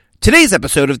Today's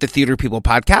episode of the Theater People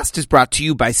podcast is brought to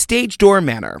you by Stage Door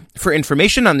Manor. For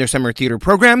information on their summer theater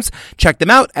programs, check them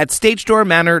out at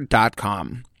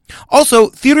stagedoormanor.com. Also,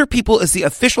 Theater People is the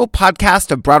official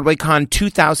podcast of BroadwayCon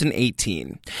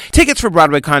 2018. Tickets for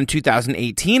BroadwayCon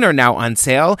 2018 are now on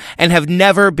sale and have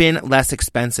never been less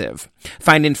expensive.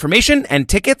 Find information and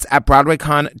tickets at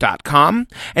BroadwayCon.com,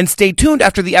 and stay tuned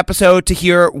after the episode to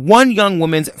hear one young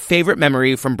woman's favorite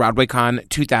memory from BroadwayCon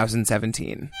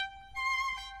 2017.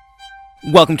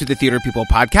 Welcome to the Theater People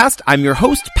podcast. I'm your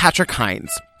host, Patrick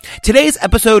Hines. Today's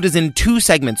episode is in two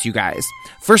segments, you guys.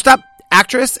 First up,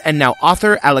 actress and now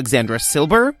author Alexandra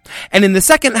Silber. And in the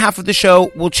second half of the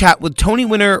show, we'll chat with Tony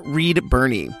winner Reed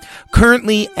Birney,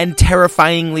 currently and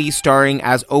terrifyingly starring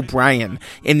as O'Brien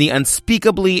in the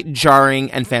unspeakably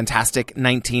jarring and fantastic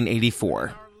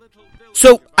 1984.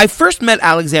 So, I first met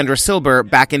Alexandra Silber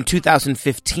back in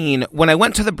 2015 when I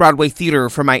went to the Broadway Theater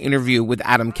for my interview with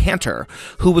Adam Cantor,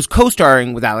 who was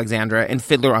co-starring with Alexandra in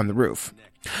Fiddler on the Roof.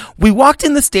 We walked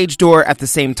in the stage door at the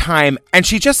same time, and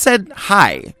she just said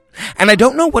hi. And I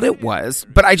don't know what it was,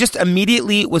 but I just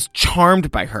immediately was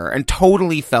charmed by her and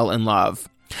totally fell in love.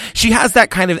 She has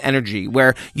that kind of energy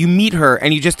where you meet her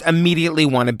and you just immediately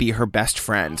want to be her best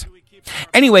friend.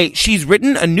 Anyway, she's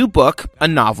written a new book, a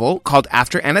novel, called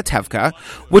After Anatevka,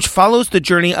 which follows the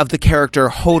journey of the character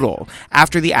Hodel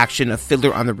after the action of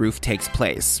Fiddler on the Roof takes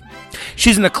place.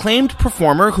 She's an acclaimed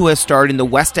performer who has starred in the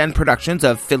West End productions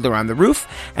of Fiddler on the Roof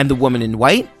and The Woman in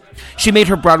White. She made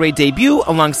her Broadway debut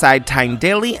alongside Tyne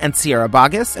Daly and Sierra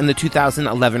Boggess in the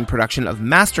 2011 production of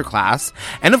Masterclass,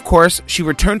 and of course, she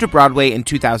returned to Broadway in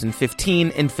 2015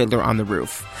 in Fiddler on the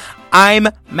Roof. I'm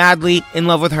madly in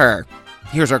love with her.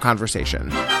 Here's our conversation.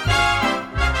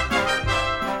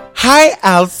 Hi,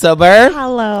 Al Silber.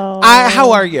 Hello.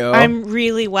 How are you? I'm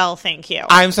really well, thank you.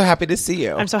 I'm so happy to see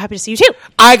you. I'm so happy to see you too.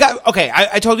 I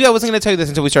told you I wasn't going to tell you this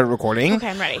until we started recording. Okay,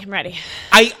 I'm ready.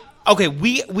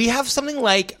 We have something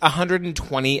like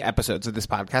 120 episodes of this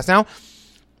podcast now.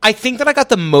 I think that I got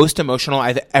the most emotional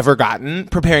I've ever gotten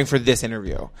preparing for this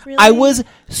interview. Really? I was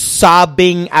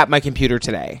sobbing at my computer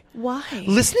today. Why?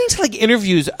 Listening to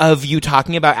interviews of you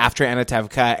talking about After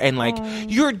Anatevka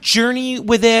and your journey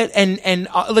with it and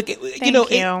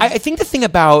you. I think the thing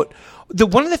about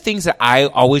one of the things that I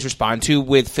always respond to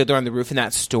with Fiddler on the Roof in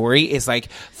that story is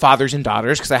fathers and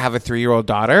daughters, because I have a 3-year-old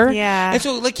daughter. Yeah. And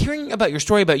so hearing about your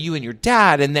story about you and your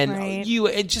dad and then you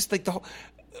and just the whole.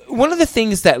 One of the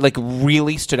things that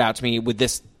really stood out to me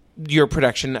with your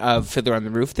production of Fiddler on the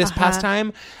Roof this past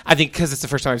time, I think because it's the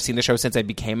first time I've seen the show since I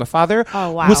became a father,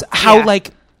 was how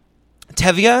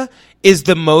Tevye is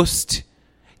the most.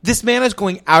 This man is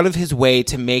going out of his way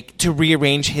to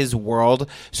rearrange his world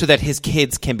so that his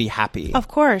kids can be happy. Of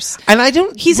course. And I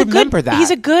don't remember that. He's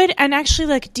a good and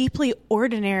actually deeply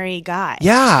ordinary guy.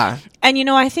 Yeah. And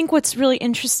I think what's really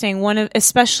interesting,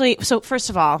 so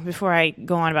first of all, before I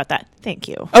go on about that, thank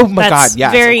you. Oh my God,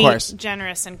 yes, very of course.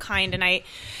 Generous and kind. And I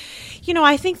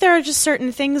think there are just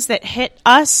certain things that hit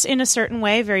us in a certain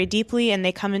way very deeply, and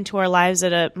they come into our lives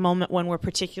at a moment when we're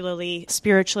particularly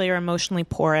spiritually or emotionally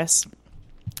porous.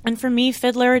 And for me,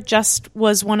 Fiddler just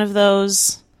was one of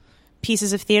those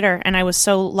pieces of theater, and I was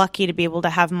so lucky to be able to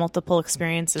have multiple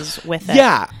experiences with it.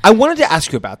 Yeah, I wanted to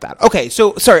ask you about that. Okay,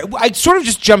 so, sorry, I sort of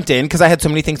just jumped in because I had so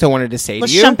many things I wanted to say to you.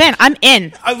 Let's jump in. I'm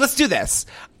in. Let's do this.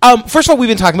 First of all, we've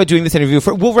been talking about doing this interview.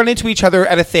 We'll run into each other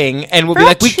at a thing, and we'll be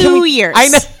like, 2 years. I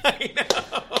know.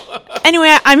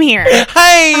 Anyway, I'm here.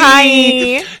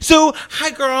 Hi. So,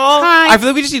 hi, girl. Hi. I feel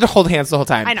like we just need to hold hands the whole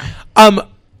time. I know.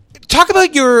 Talk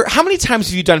about how many times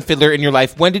have you done Fiddler in your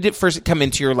life? When did it first come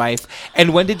into your life?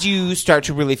 And when did you start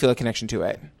to really feel a connection to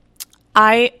it?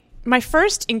 My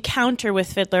first encounter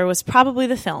with Fiddler was probably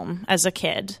the film as a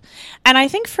kid. And I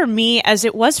think for me, as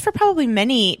it was for probably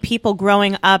many people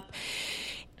growing up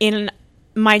in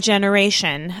my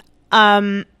generation,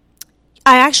 I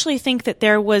actually think that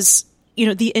there was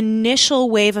the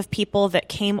initial wave of people that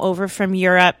came over from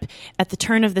Europe at the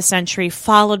turn of the century,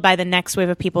 followed by the next wave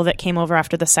of people that came over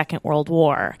after the Second World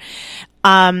War.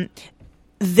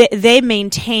 They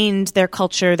maintained their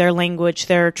culture, their language,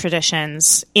 their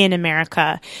traditions in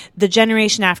America. The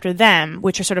generation after them,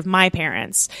 which are sort of my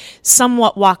parents,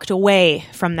 somewhat walked away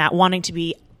from that, wanted to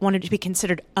be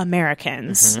considered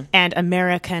Americans and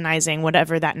Americanizing,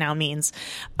 whatever that now means,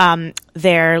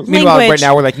 their language. Meanwhile, right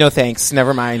now we're like, no thanks,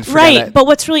 never mind. Right, it. But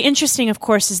what's really interesting, of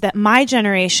course, is that my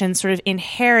generation sort of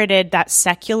inherited that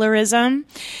secularism,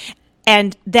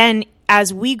 and then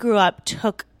as we grew up,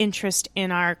 took interest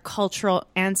in our cultural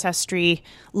ancestry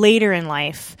later in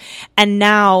life, and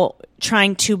now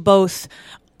trying to both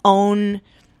own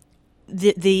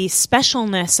the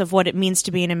specialness of what it means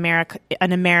to be an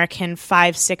American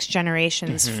 5-6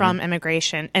 generations from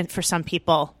immigration, and for some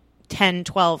people 10,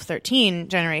 12, 13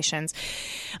 generations.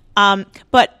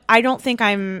 But I don't think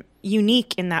I'm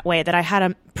unique in that way, that I had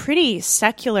a pretty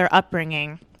secular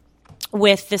upbringing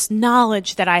with this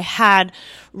knowledge that I had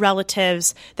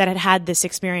relatives that had this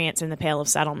experience in the Pale of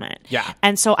Settlement. Yeah.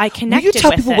 And so I connected with it. Will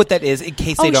you tell people what that is in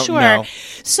case they don't know?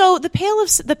 So the Pale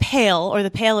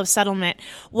of Settlement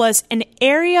was an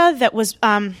area that was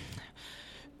there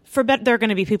are going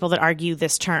to be people that argue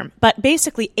this term, but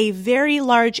basically a very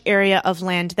large area of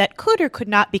land that could or could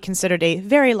not be considered a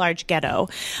very large ghetto.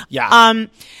 Yeah.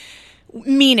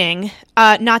 Meaning,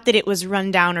 not that it was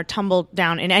run down or tumbled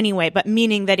down in any way, but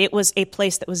meaning that it was a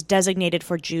place that was designated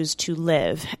for Jews to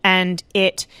live. And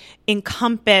it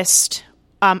encompassed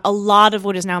a lot of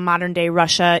what is now modern-day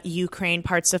Russia, Ukraine,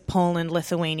 parts of Poland,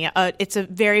 Lithuania. It's a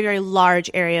very, very large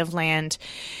area of land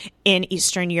in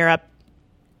Eastern Europe,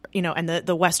 and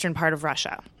the western part of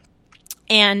Russia.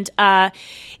 And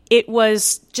it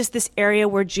was just this area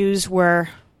where Jews were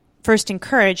first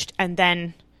encouraged and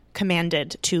then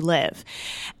commanded to live.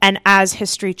 And as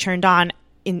history churned on,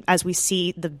 as we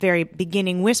see the very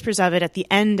beginning whispers of it at the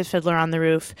end of Fiddler on the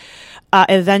Roof,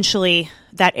 eventually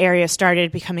that area started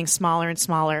becoming smaller and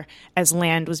smaller as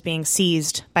land was being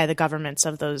seized by the governments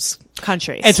of those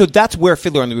countries. And so that's where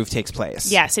Fiddler on the Roof takes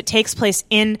place. Yes, it takes place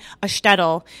in a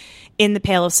shtetl in the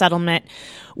Pale of Settlement,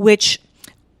 which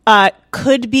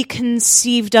could be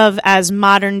conceived of as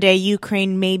modern-day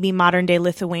Ukraine, maybe modern-day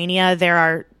Lithuania. There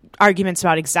are arguments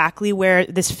about exactly where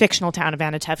this fictional town of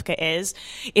Anatevka is.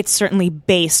 It's certainly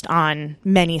based on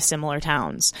many similar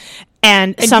towns.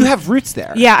 And you have roots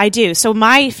there. Yeah, I do. So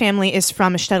my family is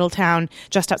from a shtetl town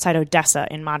just outside Odessa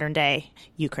in modern-day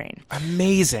Ukraine.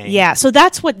 Amazing. Yeah, so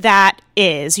that's what that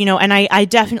is, and I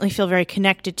definitely feel very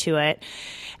connected to it.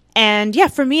 And yeah,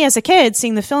 for me as a kid,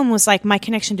 seeing the film was like my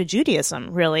connection to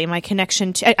Judaism, really. My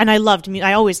connection to, and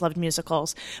I always loved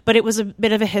musicals, but it was a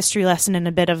bit of a history lesson and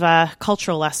a bit of a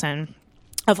cultural lesson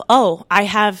of, I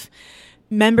have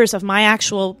members of my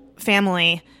actual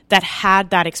family that had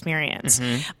that experience.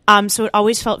 So it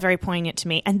always felt very poignant to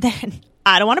me. And then,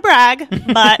 I don't want to brag,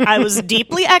 but I was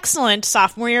deeply excellent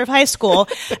sophomore year of high school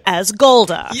as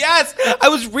Golda. Yes! I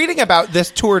was reading about this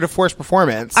tour de force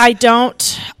performance.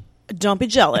 Don't be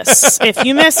jealous if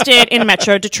you missed it in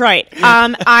Metro Detroit.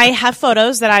 I have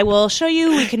photos that I will show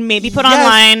you. We can maybe put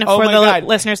online for the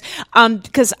listeners.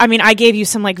 Because, I gave you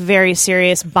some very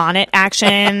serious bonnet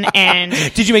action. And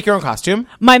did you make your own costume?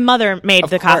 My mother made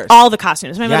all the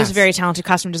costumes. My mother's a very talented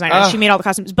costume designer. She made all the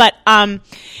costumes. But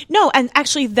no, and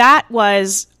actually that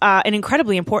was an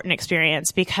incredibly important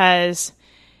experience because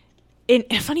in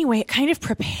a funny way, it kind of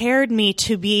prepared me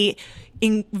to be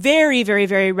very, very,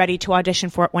 very ready to audition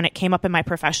for it when it came up in my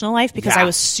professional life because I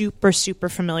was super, super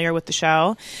familiar with the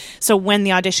show. So when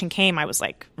the audition came, I was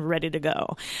ready to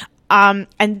go. And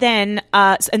then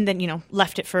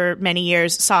left it for many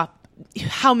years, saw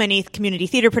how many community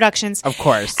theater productions. Of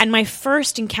course. And my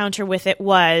first encounter with it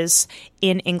was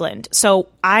in England. So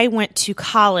I went to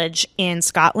college in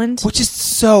Scotland. Which is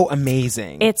so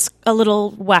amazing. It's a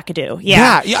little wackadoo.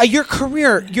 Yeah. Your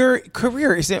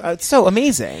career is so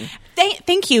amazing.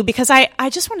 Thank you, because I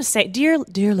just want to say, dear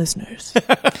listeners.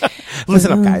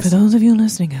 Listen up, guys. For those of you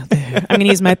listening out there, I'm going to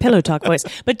use my pillow talk voice.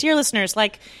 But dear listeners,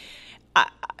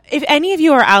 if any of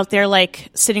you are out there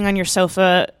sitting on your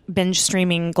sofa binge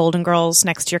streaming Golden Girls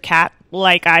next to your cat,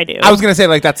 like I do. I was going to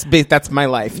say that's my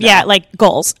life now. Yeah,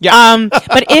 goals. Yeah.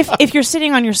 But if you're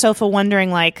sitting on your sofa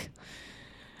wondering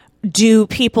do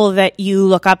people that you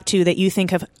look up to that you think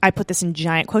have, I put this in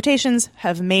giant quotations,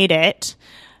 have made it,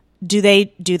 do they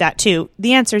do that too?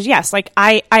 The answer is yes.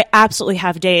 I absolutely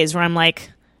have days where I'm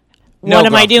what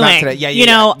am I doing?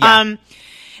 Yeah.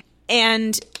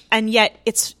 And yet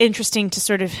it's interesting to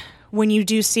sort of, when you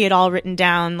do see it all written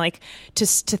down, to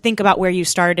think about where you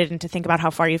started and to think about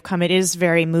how far you've come. It is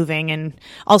very moving, and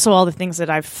also all the things that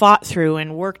I've fought through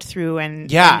and worked through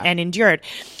and endured.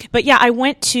 But yeah, I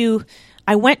went to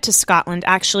Scotland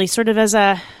actually sort of as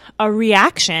a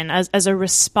reaction, as a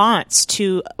response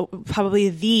to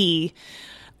probably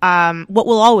what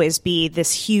will always be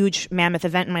this huge mammoth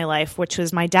event in my life, which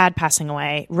was my dad passing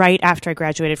away right after I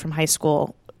graduated from high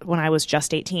school when I was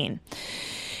just 18.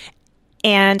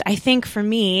 And I think for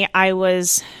me,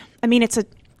 it's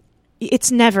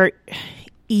never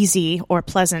easy or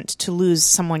pleasant to lose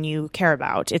someone you care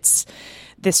about. It's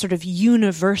this sort of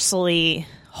universally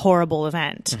horrible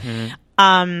event.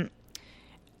 And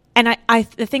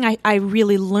the thing I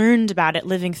really learned about it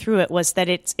living through it was that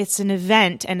it's an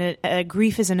event, and a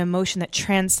grief is an emotion that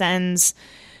transcends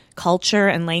culture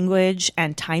and language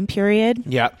and time period.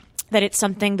 Yeah. That it's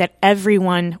something that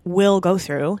everyone will go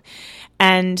through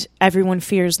and everyone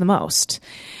fears the most.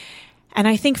 And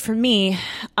I think for me,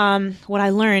 what I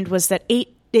learned was that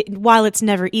while it's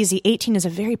never easy, 18 is a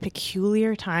very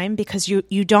peculiar time because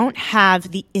you don't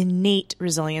have the innate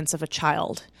resilience of a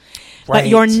child. Right. But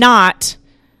you're not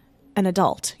an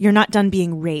adult. You're not done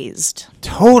being raised.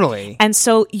 Totally. And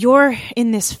so you're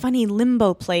in this funny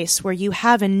limbo place where you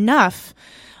have enough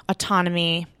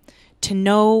autonomy to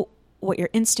know what your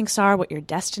instincts are, what your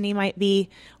destiny might be,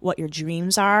 what your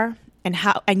dreams are,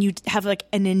 and you have like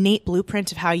an innate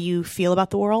blueprint of how you feel about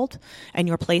the world and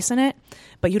your place in it,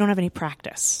 but you don't have any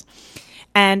practice.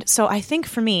 And so I think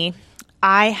for me,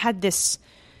 I had this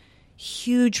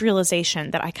huge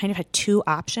realization that I kind of had two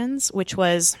options, which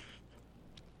was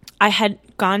I had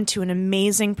gone to an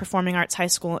amazing performing arts high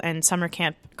school and summer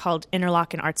camp called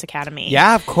Interlochen Arts Academy.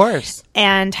 Yeah, of course.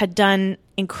 And had done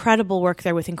incredible work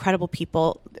there with incredible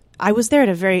people. I was there at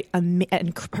a very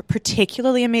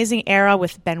particularly amazing era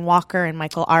with Ben Walker and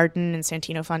Michael Arden and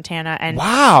Santino Fontana. And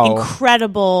wow.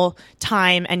 Incredible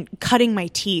time and cutting my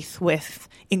teeth with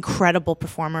incredible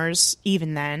performers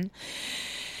even then.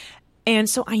 And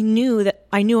so I knew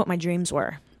what my dreams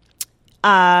were.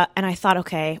 And I thought,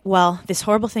 okay, well, this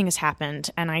horrible thing has happened.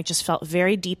 And I just felt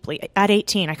very deeply. At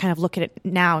 18, I kind of look at it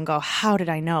now and go, how did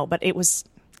I know? But it was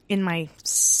in my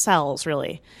cells,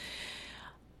 really.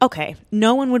 Okay,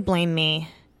 no one would blame me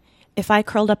if I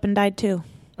curled up and died too.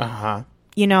 Uh-huh.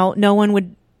 You know, no one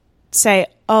would say,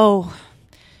 oh,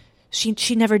 she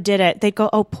never did it. They'd go,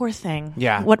 oh, poor thing.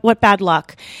 Yeah. What bad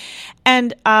luck.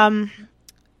 And,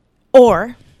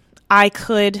 or I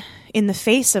could, in the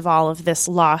face of all of this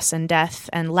loss and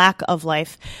death and lack of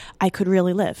life, I could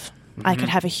really live. Mm-hmm. I could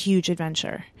have a huge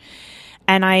adventure.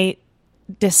 And I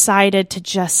decided to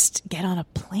just get on a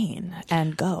plane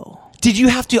and go. Did you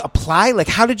have to apply? Like,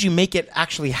 how did you make it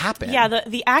actually happen? Yeah,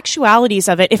 the actualities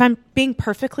of it, if I'm being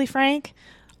perfectly frank,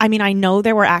 I mean, I know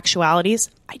there were actualities.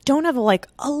 I don't have a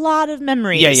lot of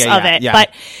memories of it. Yeah.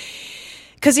 But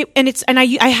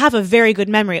I have a very good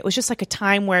memory. It was just like a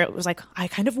time where it was like I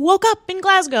kind of woke up in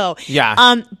Glasgow.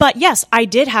 Yeah. But yes, I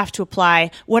did have to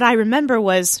apply. What I remember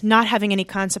was not having any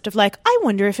concept of like, I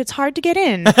wonder if it's hard to get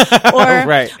in, or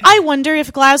right. I wonder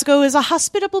if Glasgow is a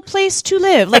hospitable place to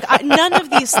live. Like none of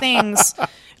these things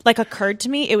occurred to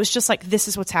me. It was just like, this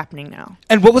is what's happening now.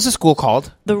 And what was the school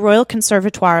called? The Royal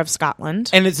Conservatoire of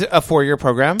Scotland. And it's a 4-year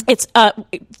program? It's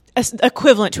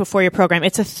equivalent to a 4-year program.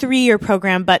 It's a 3-year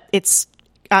program, but it's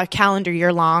calendar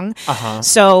year long. Uh-huh.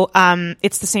 So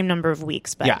it's the same number of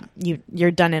weeks, but yeah.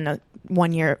 you're done in a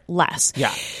 1 year less.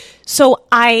 Yeah. So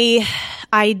I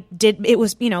did, it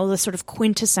was, the sort of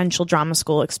quintessential drama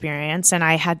school experience, and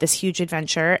I had this huge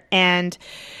adventure. And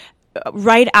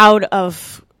right out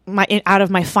of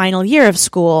my final year of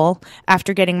school,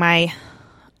 after getting my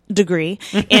degree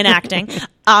in acting,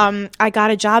 I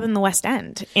got a job in the West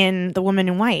End in The Woman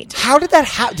in White. How did that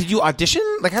happen? Did you audition?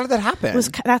 Like, how did that happen?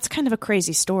 That's kind of a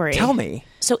crazy story. Tell me.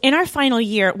 So in our final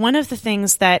year, one of the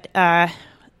things that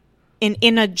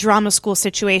in a drama school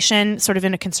situation, sort of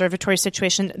in a conservatory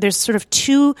situation, there's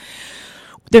two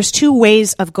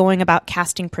ways of going about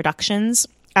casting productions.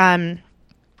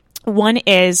 One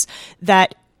is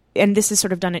that, and this is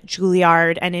sort of done at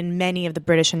Juilliard and in many of the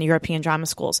British and European drama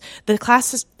schools, the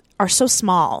classes are so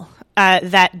small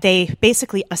that they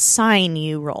basically assign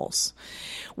you roles.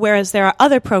 Whereas there are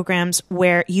other programs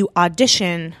where you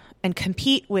audition and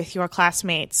compete with your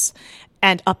classmates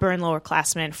and upper and lower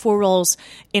classmen for roles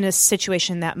in a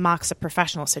situation that mocks a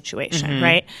professional situation, mm-hmm.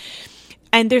 right?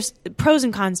 And there's pros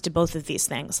and cons to both of these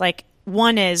things. Like,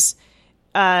 one is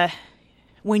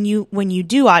when you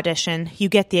do audition, you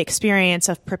get the experience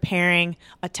of preparing,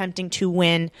 attempting to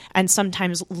win, and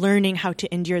sometimes learning how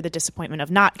to endure the disappointment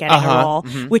of not getting a role,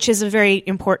 mm-hmm. which is a very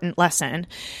important lesson.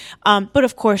 But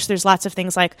of course, there's lots of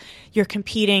things like you're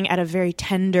competing at a very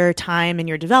tender time in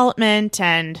your development,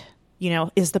 and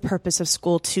is the purpose of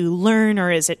school to learn,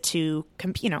 or is it to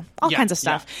compete? All kinds of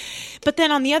stuff. Yeah. But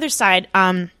then on the other side,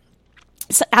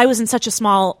 so I was in such a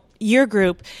small year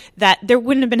group that there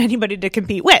wouldn't have been anybody to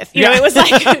compete with. It was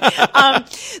like,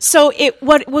 so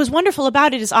what was wonderful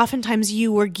about it is oftentimes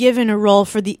you were given a role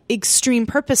for the extreme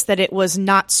purpose that it was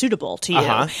not suitable to you.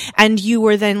 Uh-huh. And you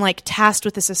were then tasked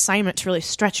with this assignment to really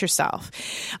stretch yourself.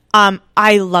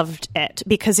 I loved it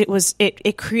because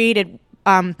it created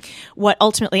what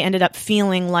ultimately ended up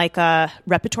feeling like a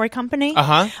repertory company.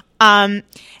 Uh-huh. And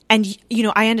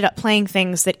I ended up playing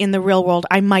things that in the real world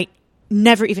I might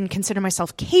never even consider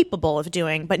myself capable of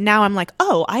doing, but now I'm like,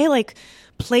 oh, I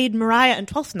played Mariah in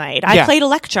 12th Night. I played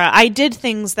Electra. I did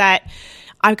things that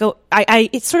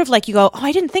it's sort of like you go, oh,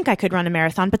 I didn't think I could run a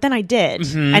marathon, but then I did.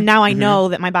 And now I know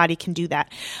that my body can do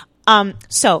that.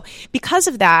 So because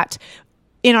of that,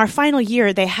 in our final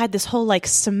year, they had this whole like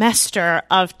semester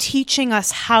of teaching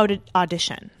us how to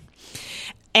audition.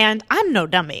 And I'm no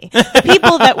dummy. The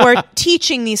people that were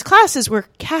teaching these classes were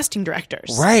casting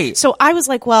directors. Right. So I was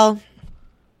like, well,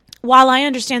 while I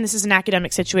understand this is an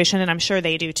academic situation, and I'm sure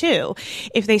they do too,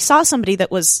 if they saw somebody that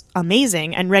was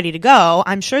amazing and ready to go,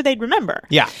 I'm sure they'd remember.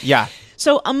 Yeah, yeah.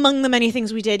 So among the many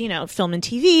things we did, film and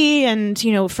TV and,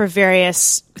 for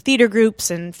various theater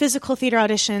groups and physical theater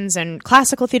auditions and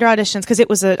classical theater auditions,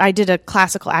 because I did a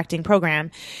classical acting program.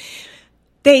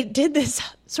 They did this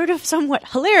sort of somewhat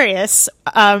hilarious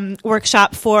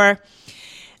workshop for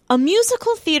a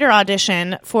musical theater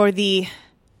audition for the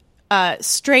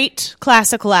straight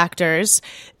classical actors,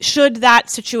 should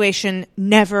that situation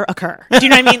never occur. Do you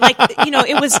know what I mean? Like,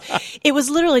 it was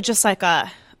literally just like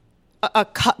a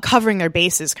covering their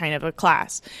bases kind of a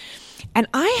class. And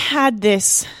I had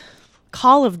this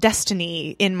call of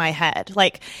destiny in my head.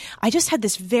 Like, I just had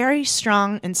this very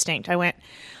strong instinct. I went,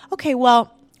 okay,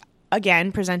 well,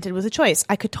 again, presented with a choice.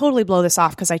 I could totally blow this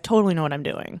off because I totally know what I'm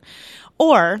doing.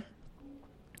 Or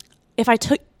if I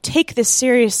take this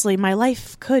seriously, my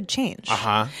life could change.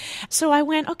 So I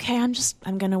went, okay, I'm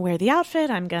going to wear the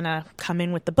outfit. I'm going to come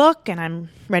in with the book and I'm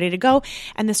ready to go.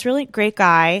 And this really great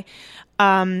guy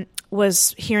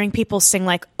was hearing people sing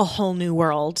like A Whole New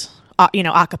World, a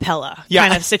cappella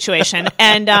kind of situation.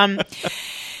 And,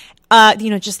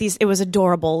 it was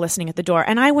adorable listening at the door.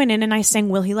 And I went in and I sang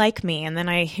Will He Like Me? And then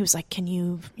he was like, do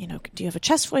you have a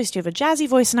chest voice? Do you have a jazzy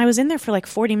voice? And I was in there for like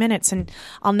 40 minutes and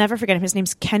I'll never forget him. His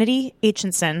name's Kennedy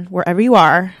Aitchinson, wherever you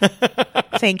are.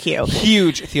 Thank you.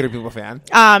 Huge Theater People fan.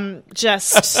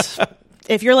 Just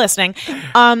if you're listening.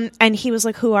 And he was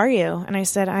like, who are you? And I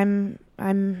said, I'm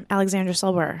Alexandra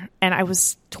Silber. And I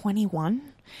was 21.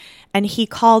 And he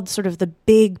called sort of the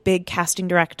big casting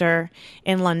director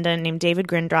in London named David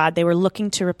Grindrod. They were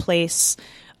looking to replace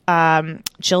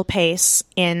Jill Pace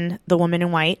in The Woman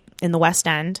in White in the West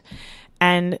End.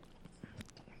 And,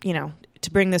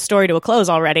 to bring this story to a close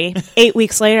already, 8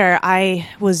 weeks later, I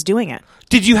was doing it.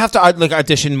 Did you have to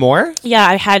audition more? Yeah,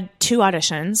 I had 3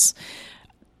 auditions.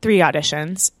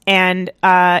 And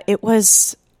it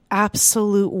was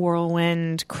absolute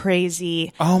whirlwind,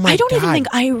 crazy. Oh my God. I don't even think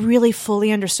I really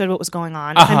fully understood what was going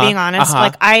on, if I'm being honest.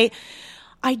 Like I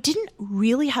didn't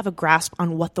really have a grasp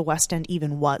on what the West End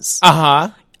even was.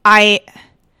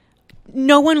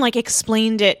 No one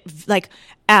explained it like,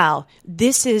 Al,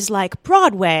 this is like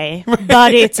Broadway,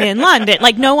 but it's in London.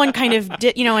 Like no one kind of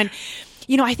did, and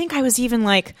I think I was even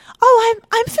like, oh,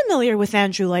 I'm familiar with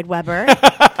Andrew Lloyd Webber.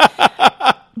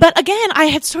 But again, I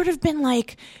had sort of been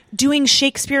doing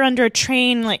Shakespeare under a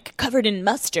train, covered in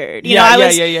mustard.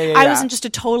 I was in just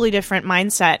a totally different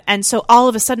mindset. And so all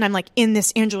of a sudden I'm in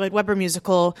this Andrew Lloyd Webber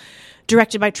musical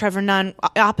directed by Trevor Nunn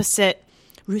opposite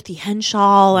Ruthie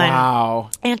Henshaw and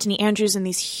Anthony Andrews and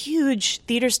these huge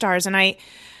theater stars. And I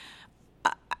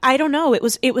don't know, it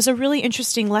was a really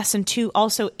interesting lesson too,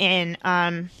 also in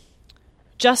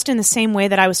just in the same way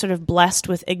that I was sort of blessed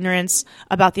with ignorance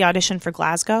about the audition for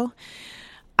Glasgow.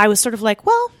 I was sort of like,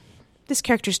 well, this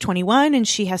character's 21 and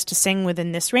she has to sing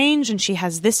within this range and she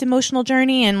has this emotional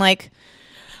journey and I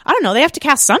don't know, they have to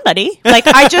cast somebody.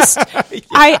 I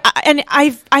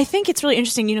think it's really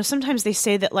interesting. Sometimes they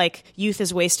say that youth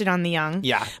is wasted on the young.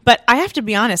 Yeah. But I have to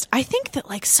be honest, I think that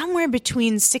somewhere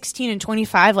between 16 and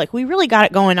 25, we really got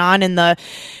it going on in the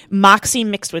moxie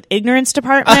mixed with ignorance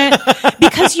department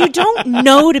because you don't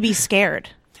know to be scared.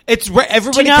 It's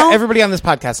everybody on this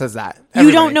podcast says that. Everybody.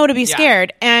 You don't know to be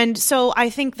scared. And so I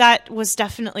think that was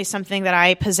definitely something that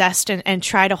I possessed and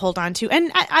try to hold on to.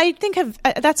 And I think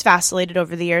that's vacillated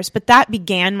over the years, but that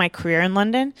began my career in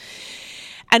London.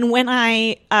 And when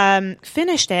I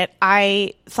finished it,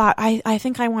 I thought, I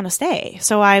think I want to stay.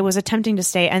 So I was attempting to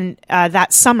stay. And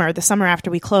that summer, the summer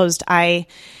after we closed, I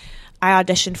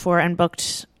auditioned for and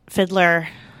booked Fiddler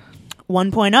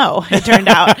 1.0, it turned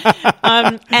out.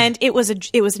 And it was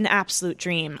an absolute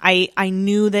dream. I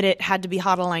knew that it had to be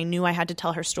Hodel. I knew I had to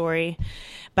tell her story,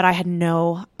 but I had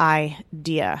no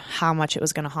idea how much it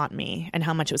was going to haunt me and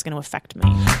how much it was going to affect me.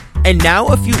 And now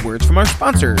a few words from our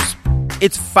sponsors.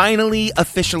 It's finally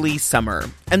officially summer,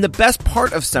 and the best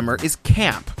part of summer is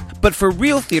camp. But for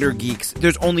real theater geeks,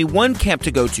 there's only one camp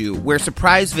to go to where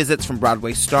surprise visits from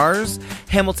Broadway stars,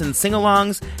 Hamilton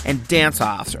sing-alongs, and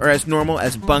dance-offs are as normal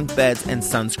as bunk beds and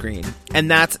sunscreen. And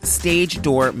that's Stage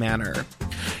Door Manor.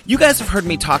 You guys have heard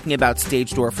me talking about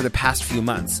Stage Door for the past few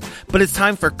months, but it's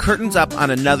time for curtains up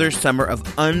on another summer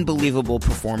of unbelievable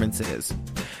performances.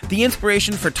 The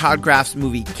inspiration for Todd Graff's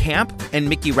movie Camp and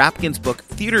Mickey Rapkin's book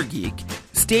Theater Geek,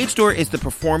 Stage Door is the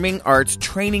performing arts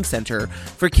training center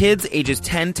for kids ages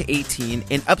 10 to 18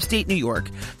 in upstate New York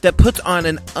that puts on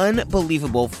an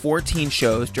unbelievable 14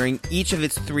 shows during each of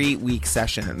its 3-week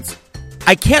sessions.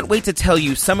 I can't wait to tell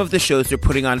you some of the shows they're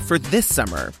putting on for this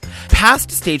summer.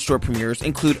 Past Stage Door premieres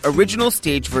include original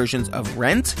stage versions of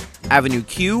Rent, Avenue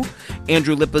Q,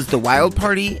 Andrew Lippa's The Wild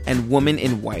Party, and Woman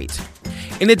in White.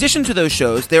 In addition to those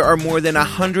shows, there are more than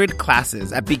 100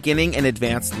 classes at beginning and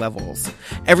advanced levels.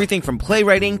 Everything from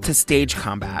playwriting to stage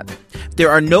combat.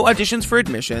 There are no auditions for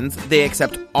admissions. They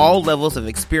accept all levels of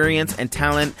experience and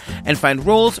talent and find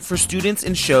roles for students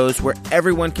in shows where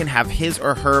everyone can have his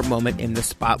or her moment in the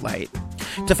spotlight.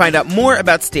 To find out more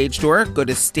about Stage Door, go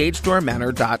to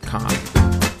stagedoormanor.com.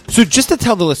 So just to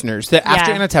tell the listeners that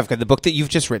after Anatevka, the book that you've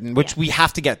just written, which we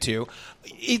have to get to,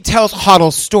 it tells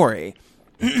Hoddle's story.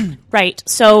 Right.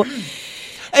 So,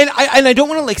 and I don't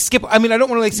want to skip. I mean, I don't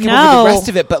want to skip over the rest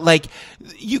of it, but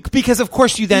because of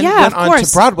course you then went on to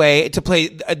Broadway to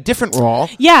play a different role.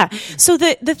 Yeah. So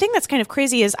the thing that's kind of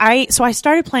crazy is I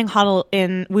started playing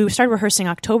Hoddle we started rehearsing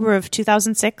October of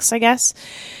 2006, I guess.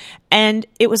 And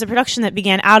it was a production that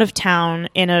began out of town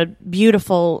in a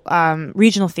beautiful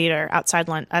regional theater not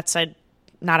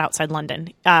outside London,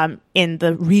 in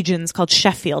the regions called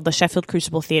Sheffield, the Sheffield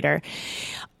Crucible Theater.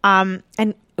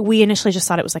 And we initially just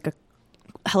thought it was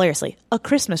hilariously, a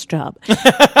Christmas job.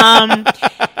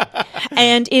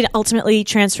 And it ultimately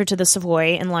transferred to the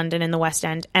Savoy in London in the West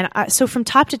End. And so from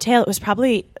top to tail, it was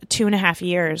probably 2.5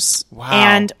 years. Wow.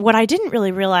 And what I didn't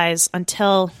really realize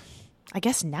until, I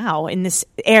guess now, in this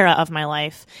era of my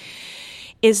life,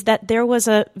 is that there was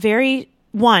I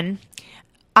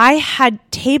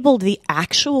had tabled the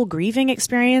actual grieving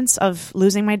experience of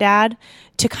losing my dad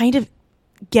to kind of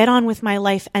get on with my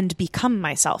life and become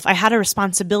myself. I had a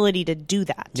responsibility to do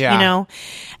that,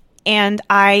 And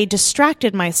I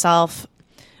distracted myself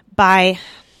by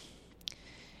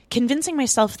convincing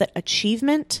myself that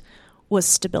achievement was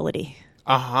stability.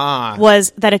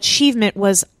 Was that achievement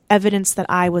was evidence that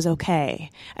I was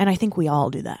okay. And I think we all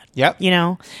do that. Yep.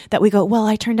 That we go, well,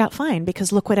 I turned out fine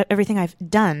because look what everything I've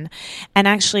done. And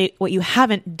actually what you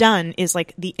haven't done is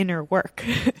the inner work.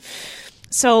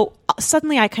 So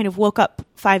suddenly I kind of woke up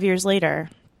 5 years later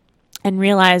and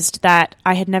realized that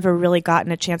I had never really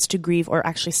gotten a chance to grieve or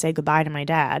actually say goodbye to my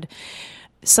dad.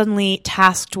 Suddenly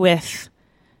tasked with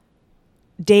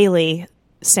daily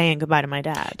saying goodbye to my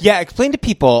dad. Yeah, explain to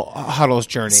people Huddle's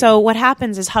journey. So what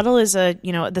happens is Huddle is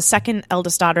the second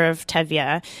eldest daughter of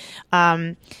Tevye,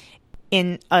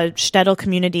 in a shtetl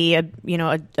community, a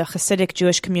Hasidic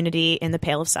Jewish community in the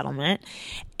Pale of Settlement,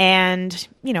 and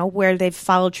where they've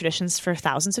followed traditions for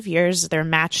thousands of years. They're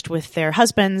matched with their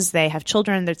husbands. They have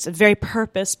children. It's a very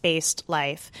purpose-based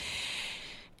life.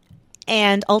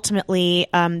 And ultimately,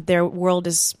 their world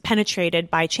is penetrated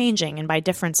by changing and by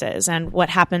differences. And what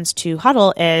happens to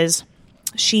Huddle is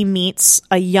she meets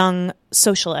a young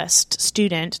socialist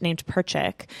student named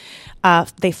Perchik.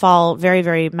 They fall very,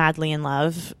 very madly in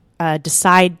love,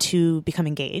 decide to become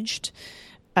engaged.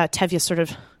 Tevye sort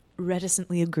of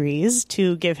reticently agrees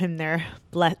to give him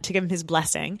his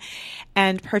blessing.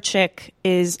 And Perchik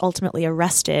is ultimately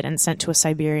arrested and sent to a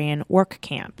Siberian work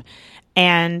camp.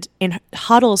 And in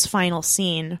Huddle's final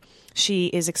scene, she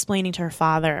is explaining to her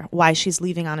father why she's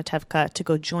leaving Anatevka to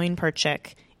go join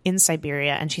Perchik in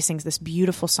Siberia. And she sings this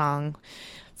beautiful song,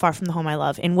 Far From the Home I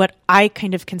Love, in what I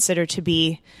kind of consider to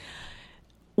be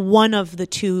one of the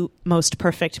two most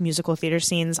perfect musical theater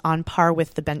scenes, on par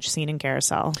with the bench scene in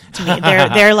Carousel. To me,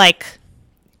 they're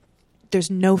there's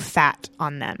no fat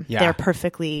on them. Yeah. They're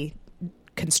perfectly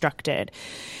constructed.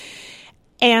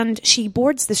 And she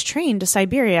boards this train to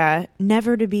Siberia,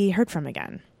 never to be heard from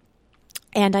again.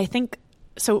 And I think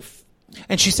so.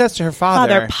 And she says to her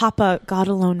father, Papa, God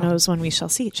alone knows when we shall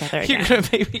see each other again. You're going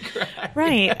to make me cry.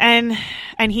 Right. And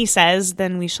he says,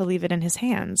 then we shall leave it in his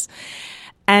hands.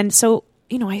 And so,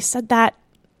 I said that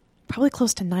probably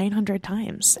close to 900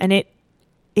 times, and it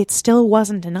still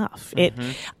wasn't enough.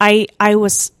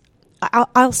 Mm-hmm.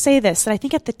 I'll say this, that I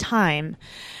think at the time,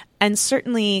 and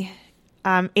certainly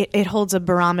it holds a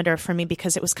barometer for me,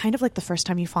 because it was kind of like the first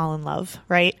time you fall in love,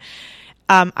 right?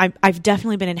 I've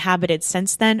definitely been inhabited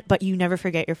since then, but you never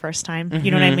forget your first time. Mm-hmm,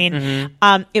 you know what I mean?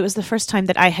 Mm-hmm. It was the first time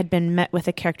that I had been met with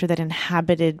a character that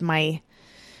inhabited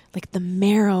the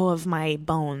marrow of my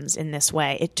bones in this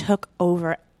way. It took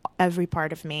over every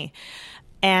part of me.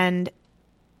 And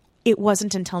it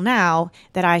wasn't until now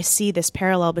that I see this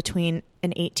parallel between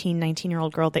an 18,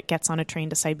 19-year-old girl that gets on a train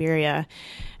to Siberia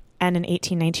and an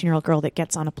 18, 19-year-old girl that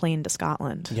gets on a plane to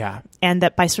Scotland. Yeah. And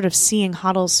that by sort of seeing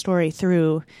Hoddle's story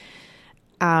through,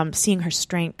 seeing her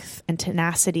strength and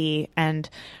tenacity and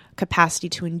capacity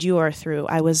to endure through,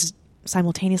 I was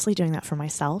simultaneously doing that for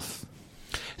myself.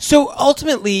 So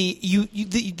ultimately,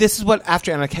 this is what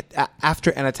After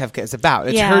Anatevka is about.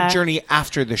 It's her journey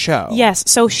after the show. Yes.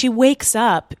 So she wakes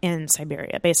up in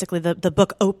Siberia. Basically, the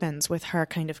book opens with her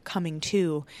kind of coming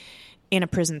to in a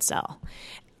prison cell.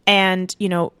 And, you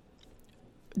know,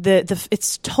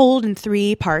 it's told in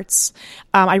 3 parts.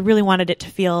 I really wanted it to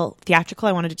feel theatrical.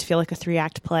 I wanted it to feel like a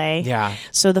 3-act play. Yeah.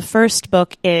 So the first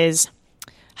book is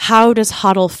how does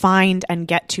Hodel find and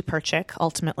get to Perchik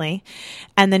ultimately,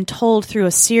 and then told through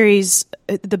a series.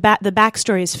 The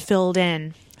backstory is filled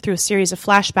in through a series of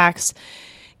flashbacks,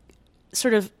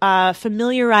 sort of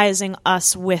familiarizing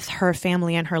us with her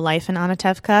family and her life in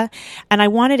Anatevka. And I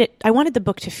wanted the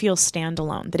book to feel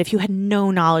standalone, that if you had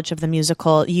no knowledge of the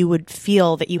musical, you would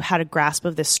feel that you had a grasp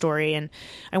of this story. And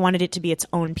I wanted it to be its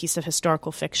own piece of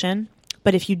historical fiction.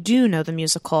 But if you do know the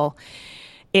musical,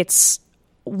 it's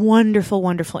wonderful,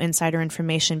 wonderful insider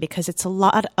information, because it's a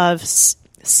lot of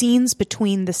scenes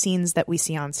between the scenes that we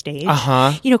see on stage.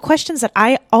 You know, questions that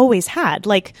I always had.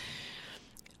 Like,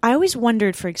 I always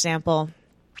wondered, for example,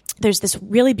 there's this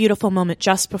really beautiful moment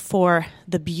just before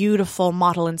the beautiful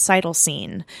Motel and Seidel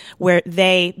scene where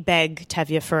they beg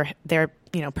Tevye for their,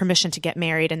 you know, permission to get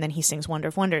married, and then he sings Wonder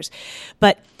of Wonders.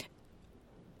 But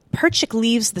Perchik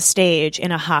leaves the stage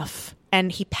in a huff,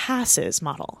 and he passes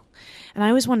Motel. And I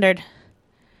always wondered,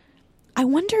 I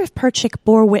wonder if Perchik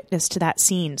bore witness to that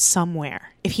scene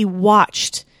somewhere, if he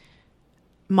watched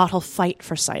Motel fight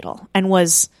for Seidel and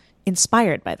was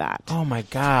inspired by that. Oh my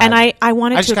God. And I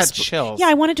wanted I just got chills. Yeah,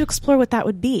 I wanted to explore what that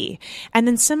would be. And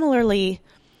then similarly,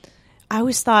 I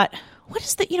always thought, what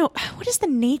is the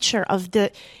nature of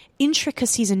the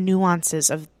intricacies and nuances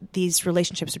of these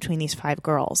relationships between these 5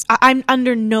 girls? I'm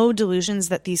under no delusions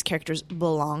that these characters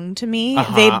belong to me.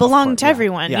 They belong to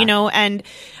everyone, you know, and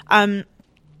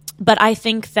but I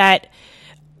think that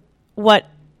what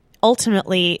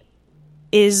ultimately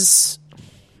is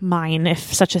mine, if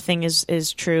such a thing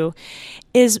is true,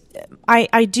 is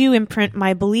I do imprint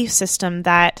my belief system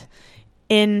that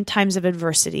in times of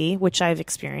adversity, which I've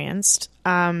experienced,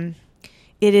 it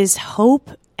is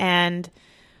hope and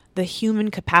the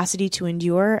human capacity to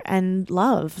endure and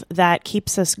love that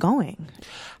keeps us going.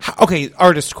 Okay,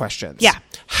 artist questions. Yeah.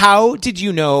 How did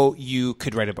you know you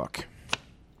could write a book?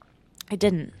 I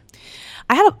didn't.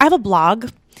 I have a blog,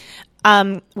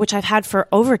 which I've had for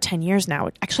over 10 years now.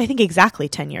 Actually, I think exactly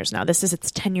 10 years now. This is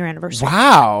its 10-year anniversary.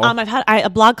 Wow. I've had a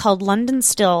blog called London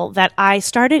Still that I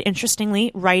started,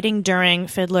 interestingly, writing during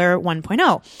Fiddler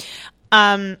 1.0.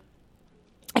 I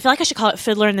feel like I should call it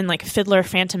Fiddler and then like Fiddler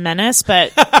Phantom Menace,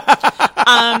 but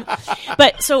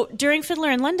so during Fiddler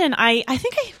in London, I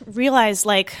think I realized,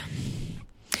 like,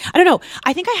 I don't know.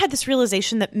 I think I had this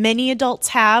realization that many adults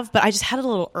have, but I just had it a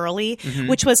little early,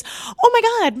 which was, oh my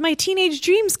God, my teenage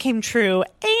dreams came true.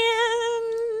 And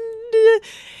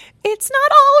it's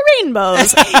not all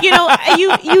rainbows. You know,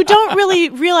 you don't really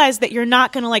realize that you're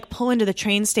not going to like pull into the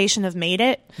train station of Made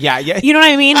It. Yeah. You know what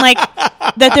I mean? Like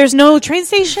that there's no train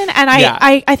station. And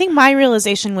I think my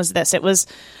realization was this. It was,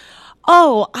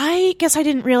 oh, I guess I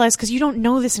didn't realize, because you don't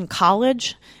know this in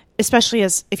college, especially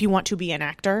as if you want to be an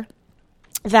actor,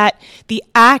 that the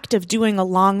act of doing a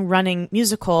long-running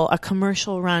musical, a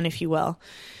commercial run, if you will,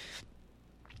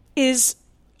 is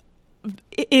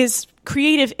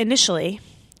creative initially,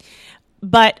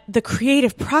 but the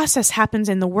creative process happens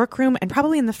in the workroom and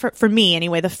probably in for me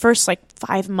anyway, the first like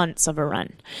 5 months of a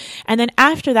run. And then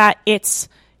after that, it's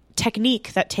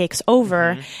technique that takes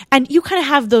over, and you kind of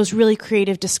have those really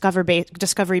creative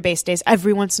discovery-based days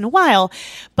every once in a while,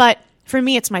 but for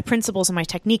me, it's my principles and my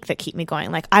technique that keep me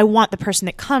going. Like, I want the person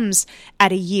that comes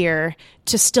at a year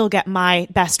to still get my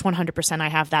best 100% I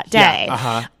have that day.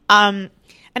 Yeah,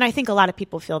 and I think a lot of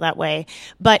people feel that way,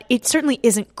 but it certainly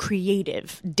isn't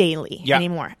creative daily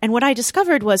anymore. And what I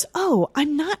discovered was, oh,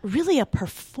 I'm not really a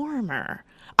performer.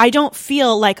 I don't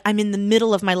feel like I'm in the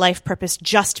middle of my life purpose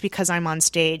just because I'm on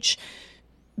stage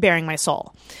bearing my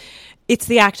soul. It's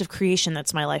the act of creation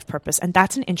that's my life purpose. And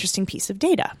that's an interesting piece of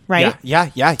data, right? Yeah.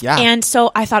 And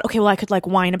so I thought, okay, well, I could like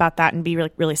whine about that and be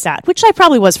really, really sad, which I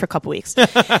probably was for a couple weeks.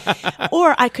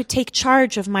 Or I could take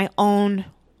charge of my own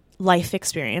life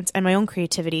experience and my own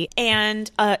creativity.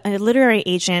 And a literary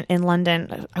agent in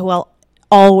London, I will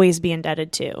always be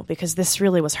indebted to, because this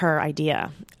really was her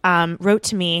idea, wrote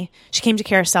to me. She came to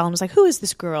Carousel and was like, who is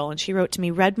this girl? And she wrote to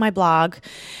me, read my blog.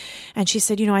 And she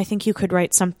said, you know, I think you could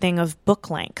write something of book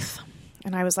length.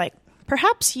 And I was like,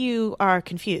 perhaps you are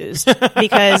confused,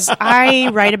 because I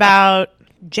write about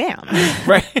jam,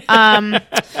 right?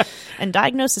 And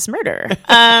diagnosis murder.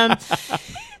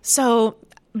 So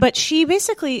But she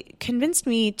basically convinced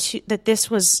me that this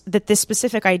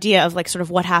specific idea of like sort of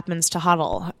what happens to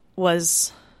Huddle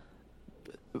was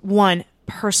one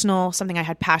personal, something I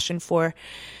had passion for,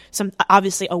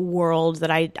 obviously a world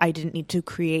that I didn't need to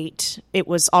create. It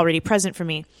was already present for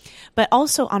me, but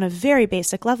also on a very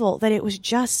basic level that it was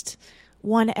just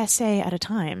one essay at a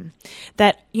time.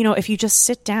 That, if you just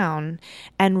sit down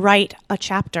and write a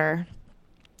chapter,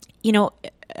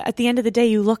 at the end of the day,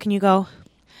 you look and you go,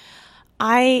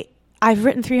 I've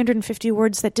written 350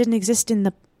 words that didn't exist in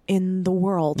the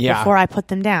world before I put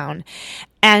them down.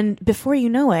 And before you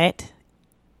know it,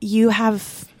 you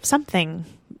have something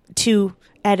to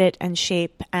edit and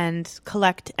shape and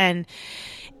collect. And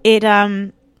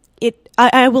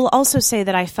I will also say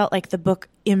that I felt like the book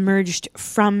emerged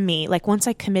from me. Like once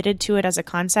I committed to it as a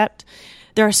concept,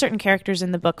 there are certain characters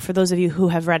in the book, for those of you who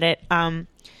have read it,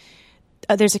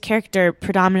 there's a character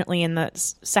predominantly in the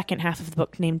second half of the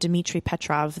book named Dmitry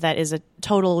Petrov that is a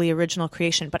totally original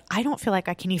creation, but I don't feel like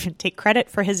I can even take credit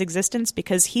for his existence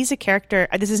because he's a character,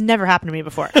 this has never happened to me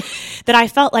before, that I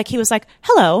felt like he was like,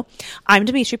 hello, I'm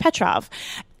Dmitry Petrov.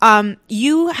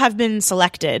 You have been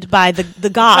selected by the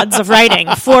gods of writing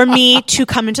for me to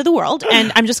come into the world,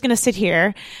 and I'm just going to sit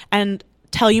here and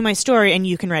tell you my story and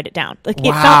you can write it down. Like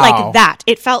It felt like that.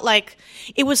 It felt like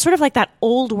it was sort of like that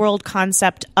old world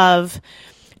concept of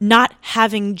not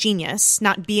having genius,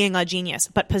 not being a genius,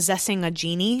 but possessing a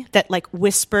genie that like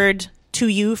whispered to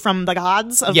you from the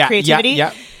gods of creativity.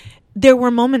 Yeah. There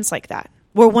were moments like that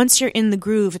where once you're in the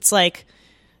groove, it's like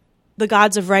the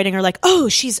gods of writing are like, oh,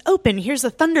 she's open. Here's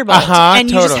the thunderbolt. And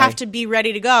you just have to be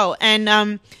ready to go.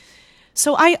 And,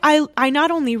 so I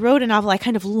not only wrote a novel, I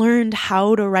kind of learned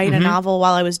how to write a novel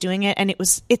while I was doing it, and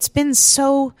it's been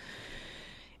so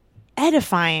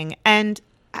edifying and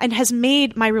has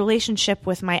made my relationship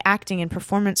with my acting and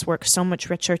performance work so much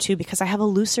richer too, because I have a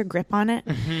looser grip on it.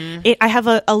 I have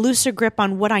a looser grip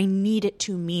on what I need it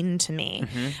to mean to me.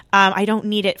 I don't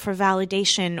need it for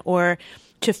validation or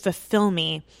to fulfill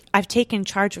me. I've taken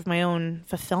charge of my own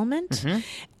fulfillment,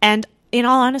 and in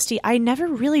all honesty, I never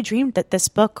really dreamed that this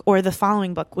book or the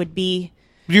following book would be...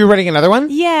 You're writing another one?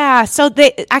 Yeah. So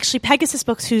actually, Pegasus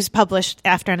Books, who's published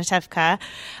after Anatevka,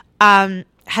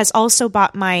 has also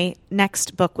bought my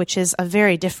next book, which is a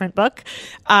very different book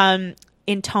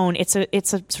in tone. It's a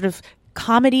sort of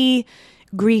comedy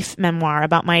grief memoir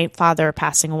about my father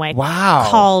passing away. Wow.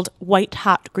 Called White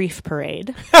Hot Grief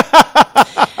Parade.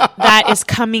 That is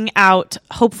coming out,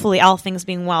 hopefully, all things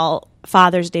being well,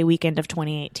 Father's Day weekend of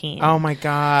 2018. Oh my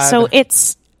God. So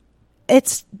it's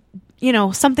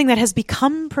something that has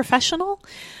become professional,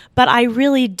 but I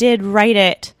really did write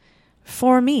it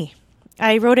for me.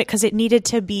 I wrote it because it needed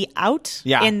to be out,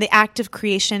 and the act of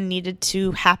creation needed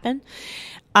to happen.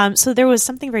 So there was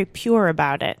something very pure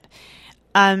about it.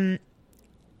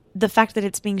 The fact that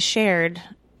it's being shared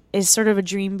is sort of a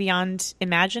dream beyond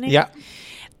imagining. Yeah.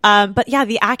 But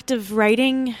the act of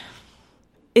writing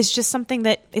is just something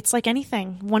that it's like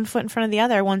anything, one foot in front of the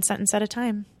other, one sentence at a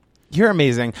time. You're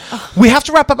amazing. We have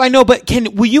to wrap up, I know, but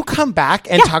will you come back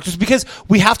and talk to us? Because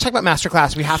we have to talk about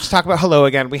Masterclass. We have to talk about Hello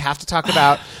Again. We have to talk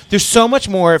about, there's so much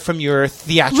more from your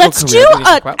theatrical Let's career.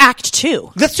 Let's do Act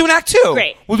 2. Let's do an Act 2.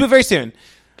 Great. We'll do it very soon.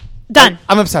 Done.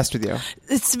 I'm obsessed with you.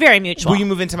 It's very mutual. Will you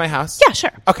move into my house? Yeah,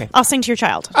 sure. Okay. I'll sing to your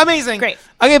child. Amazing. Great.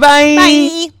 Okay, bye.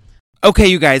 Bye. Okay,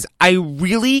 you guys, I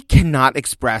really cannot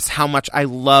express how much I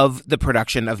love the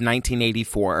production of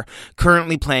 1984,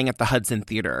 currently playing at the Hudson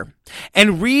Theater.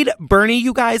 And read Birney,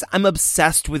 you guys, I'm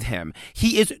obsessed with him.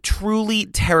 He is truly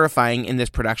terrifying in this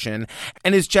production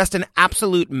and is just an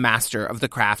absolute master of the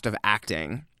craft of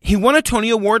acting. He won a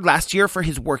Tony Award last year for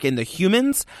his work in The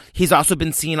Humans. He's also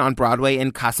been seen on Broadway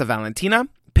in Casa Valentina,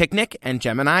 Picnic, and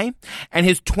Gemini, and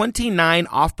his 29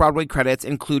 off-Broadway credits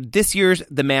include this year's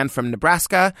The Man from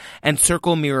Nebraska and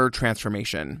Circle Mirror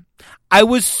Transformation. I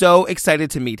was so excited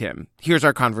to meet him. Here's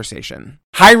our conversation.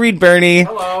 Hi, Reed Birney.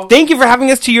 Hello. Thank you for having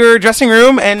us to your dressing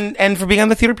room and for being on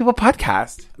the Theater People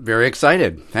podcast. Very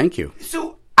excited. Thank you.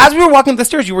 So, as we were walking up the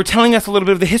stairs, you were telling us a little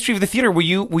bit of the history of the theater. Will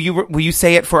you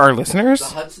say it for our listeners?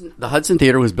 The Hudson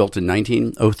Theater was built in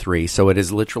 1903, so it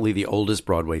is literally the oldest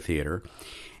Broadway theater.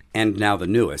 And now the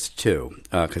newest, too,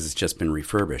 because it's just been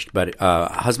refurbished. But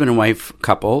husband and wife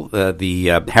couple, the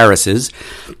Harrises,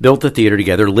 built the theater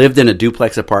together, lived in a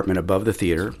duplex apartment above the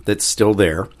theater that's still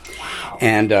there. Wow.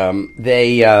 And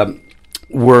they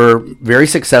were very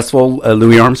successful.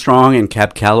 Louis Armstrong and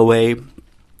Cab Calloway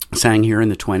sang here in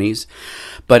the 1920s.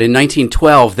 But in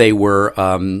 1912, they were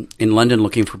in London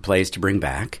looking for plays to bring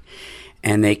back.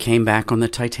 And they came back on the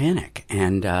Titanic.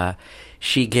 And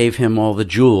she gave him all the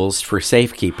jewels for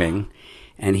safekeeping,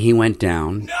 and he went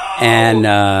down.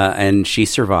 And she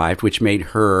survived, which made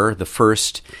her the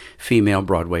first female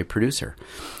Broadway producer.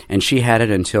 And she had it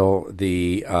until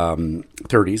the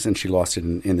 30s, and she lost it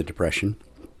in the Depression.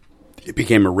 It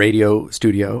became a radio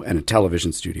studio and a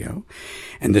television studio.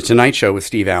 And The Tonight Show with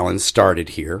Steve Allen started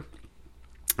here.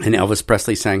 And Elvis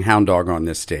Presley sang Hound Dog on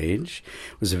this stage.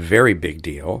 It was a very big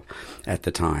deal at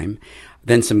the time.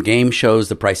 Then some game shows,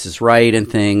 The Price is Right and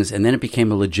things. And then it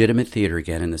became a legitimate theater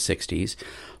again in the 60s.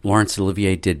 Laurence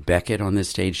Olivier did Beckett on this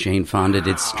stage. Jane Fonda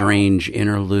did Strange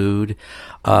Interlude.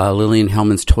 Lillian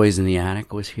Hellman's Toys in the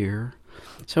Attic was here.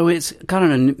 So it's got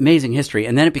an amazing history.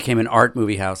 And then it became an art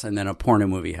movie house, and then a porno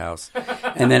movie house,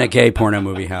 and then a gay porno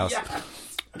movie house.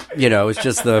 You know, it's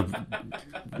just the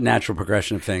natural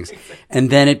progression of things. And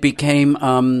then it became,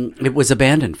 it was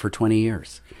abandoned for 20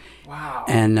 years. Wow.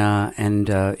 And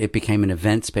it became an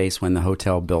event space when the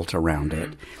hotel built around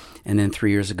it. And then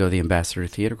 3 years ago, the Ambassador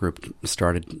Theater Group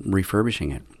started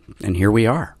refurbishing it. And here we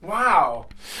are. Wow.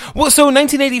 Well, so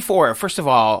 1984, first of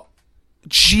all,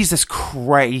 Jesus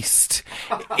Christ.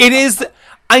 It is,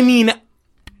 I mean,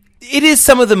 it is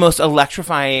some of the most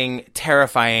electrifying,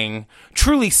 terrifying,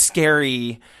 truly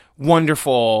scary,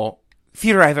 wonderful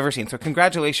theater I've ever seen. So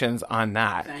congratulations on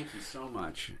that. Thank you so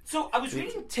much. So I was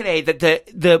reading today that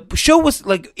the show was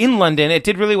like in London. It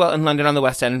did really well in London on the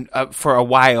West End for a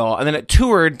while, and then it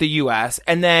toured the U.S.,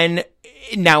 and then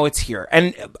now it's here.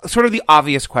 And sort of the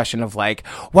obvious question of like,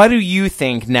 why do you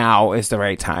think now is the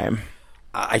right time?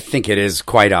 I think it is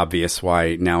quite obvious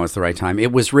why now is the right time.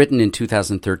 It was written in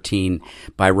 2013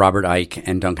 by Robert Icke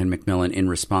and Duncan Macmillan in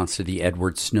response to the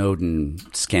Edward Snowden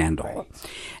scandal.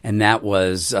 And that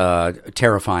was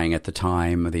terrifying at the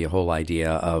time, the whole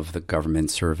idea of the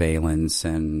government surveillance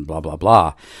and blah, blah,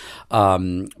 blah.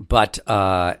 And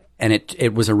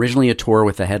it was originally a tour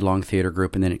with the Headlong Theater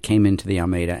Group, and then it came into the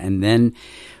Almeida, and then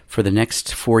for the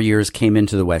next 4 years came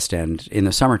into the West End in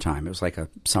the summertime. It was like a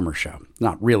summer show,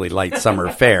 not really light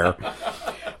summer fare.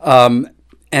 And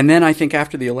then I think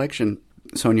after the election,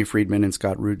 Sonia Friedman and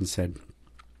Scott Rudin said,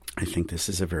 I think this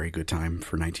is a very good time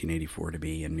for 1984 to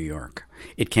be in New York.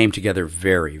 It came together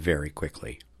very, very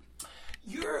quickly.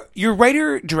 Your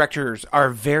writer-directors are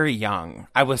very young.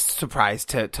 I was surprised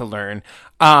to learn.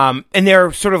 And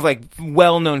they're sort of like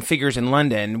well-known figures in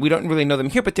London. We don't really know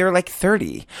them here, but they're like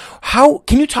 30. Can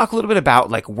you talk a little bit about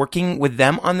like working with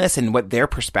them on this and what their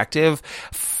perspective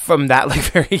from that like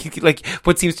very, like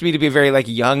what seems to me to be a very like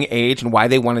young age and why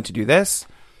they wanted to do this?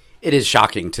 It is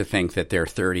shocking to think that they're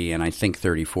 30, and I think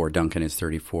 34. Duncan is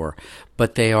 34.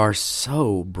 But they are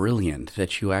so brilliant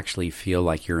that you actually feel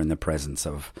like you're in the presence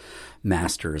of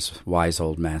masters, wise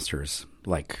old masters,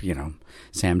 like, you know,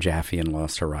 Sam Jaffe in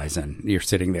Lost Horizon. You're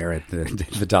sitting there at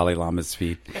the Dalai Lama's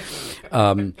feet.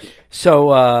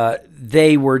 So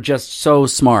they were just so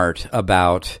smart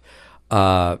about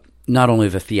not only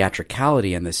the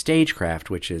theatricality and the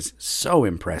stagecraft, which is so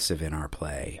impressive in our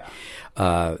play,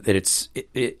 that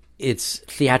it's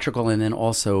theatrical and then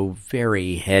also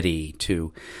very heady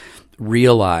to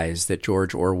realize that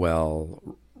George Orwell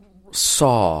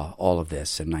saw all of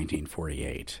this in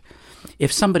 1948.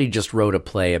 If somebody just wrote a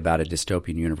play about a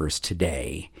dystopian universe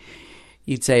today,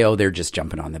 you'd say, oh, they're just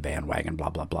jumping on the bandwagon, blah,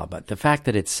 blah, blah. But the fact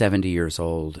that it's 70 years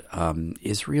old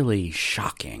is really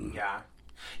shocking.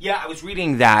 Yeah, I was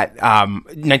reading that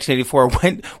 1984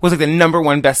 was like the number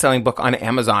one best-selling book on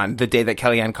Amazon the day that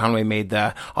Kellyanne Conway made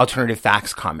the alternative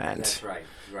facts comment. That's right.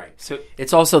 So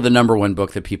it's also the number one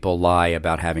book that people lie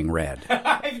about having read.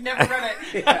 I've never read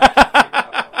it.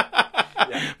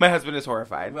 My husband is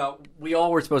horrified. Well, we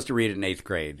all were supposed to read it in 8th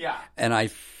grade. Yeah. And I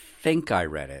think I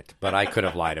read it, but I could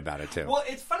have lied about it too. Well,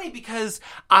 it's funny because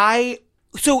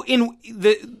so in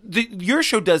your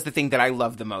show does the thing that I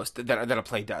love the most that a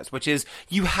play does, which is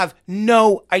you have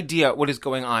no idea what is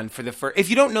going on for the first. If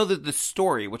you don't know the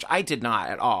story, which I did not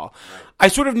at all, right. I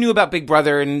sort of knew about Big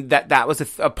Brother and that was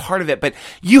a part of it, but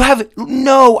you have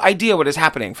no idea what is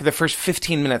happening for the first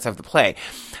 15 minutes of the play.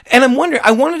 And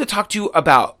I wanted to talk to you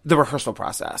about the rehearsal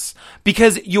process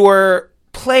because your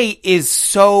play is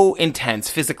so intense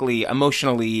physically,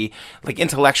 emotionally, like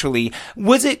intellectually.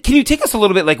 Can you take us a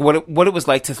little bit like what it was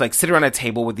like to like sit around a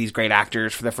table with these great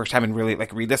actors for the first time and really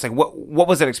like read this? Like what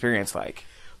was that experience like?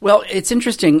 Well, it's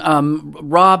interesting.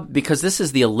 Rob, because this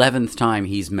is the 11th time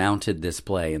he's mounted this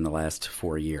play in the last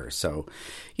 4 years. So,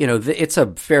 you know, it's a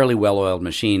fairly well-oiled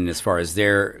machine as far as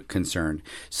they're concerned.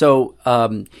 So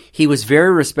he was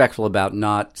very respectful about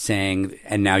not saying,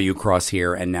 and now you cross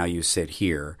here, and now you sit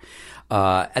here.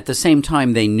 At the same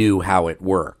time, they knew how it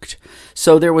worked.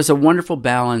 So there was a wonderful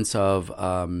balance of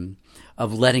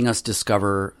letting us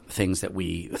discover things that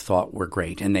we thought were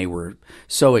great. And they were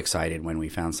so excited when we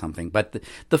found something. But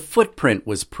the footprint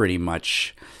was pretty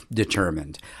much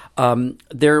determined.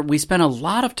 We spent a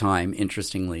lot of time,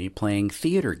 interestingly, playing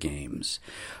theater games,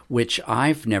 which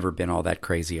I've never been all that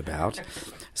crazy about,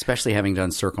 especially having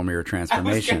done Circle Mirror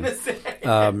Transformation.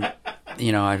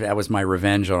 That was my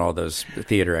revenge on all those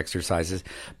theater exercises.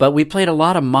 But we played a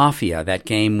lot of Mafia, that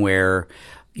game where,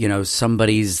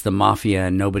 somebody's the Mafia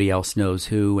and nobody else knows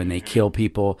who, and they kill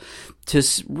people, to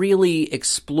really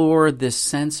explore this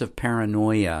sense of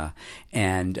paranoia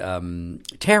and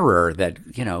terror that,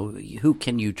 who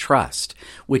can you trust,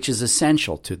 which is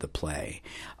essential to the play.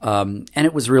 And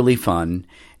it was really fun.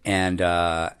 And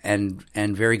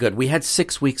very good. We had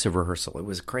 6 weeks of rehearsal. It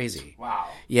was crazy. Wow.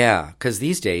 Yeah, because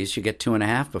these days you get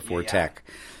 2.5 before tech.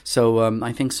 So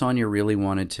I think Sonia really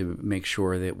wanted to make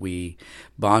sure that we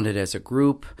bonded as a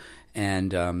group,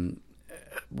 and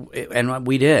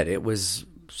we did. It was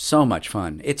so much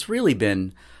fun. It's really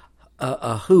been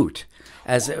a hoot.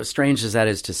 As strange as that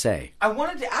is to say. I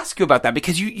wanted to ask you about that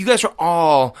because you guys are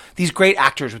all these great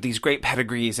actors with these great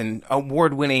pedigrees and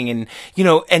award-winning, and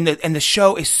and the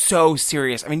show is so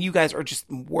serious. I mean, you guys are just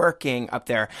working up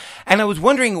there, and I was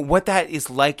wondering what that is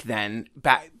like then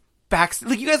back.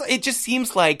 Like you guys, it just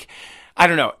seems like, I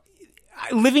don't know.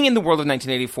 Living in the world of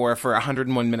 1984 for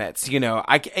 101 minutes,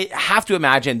 I have to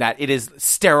imagine that it is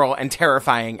sterile and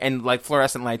terrifying and like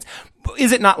fluorescent lights.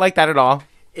 Is it not like that at all?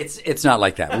 It's not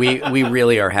like that. We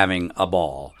really are having a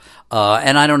ball.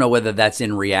 And I don't know whether that's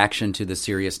in reaction to the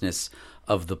seriousness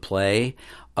of the play.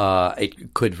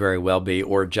 It could very well be,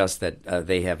 or just that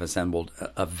they have assembled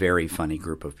a very funny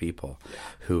group of people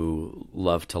who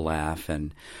love to laugh.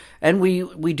 And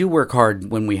we do work hard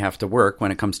when we have to work,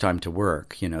 when it comes time to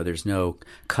work. There's no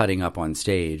cutting up on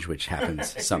stage, which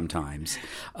happens sometimes.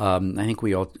 I think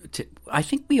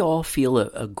we all feel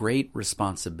a great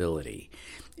responsibility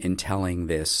in telling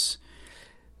this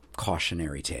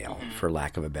cautionary tale, for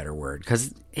lack of a better word,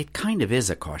 because it kind of is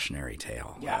a cautionary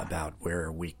tale about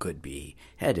where we could be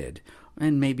headed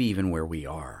and maybe even where we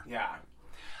are. Yeah.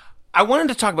 I wanted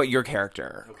to talk about your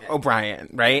character, O'Brien,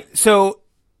 right? So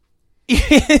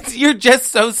you're just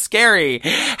so scary.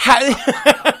 And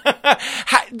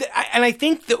I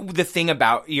think the thing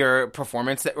about your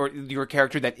performance or your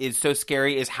character that is so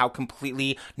scary is how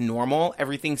completely normal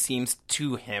everything seems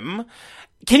to him.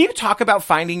 Can you talk about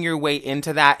finding your way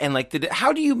into that and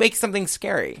how do you make something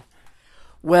scary?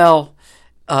 Well,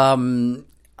 I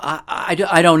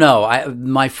don't know.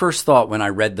 My first thought when I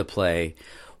read the play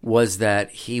was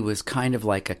that he was kind of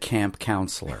like a camp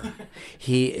counselor.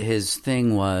 His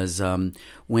thing was,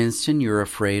 Winston, you're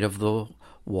afraid of the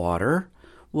water.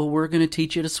 Well, we're going to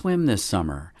teach you to swim this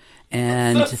summer,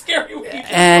 and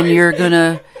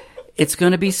it's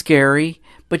going to be scary,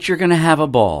 but you're going to have a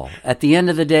ball. At the end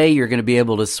of the day, you're going to be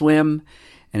able to swim,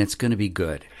 and it's going to be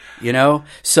good.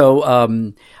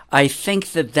 So I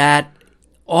think that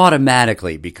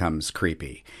automatically becomes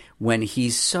creepy when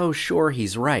he's so sure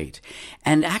he's right.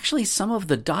 And actually some of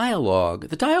the dialogue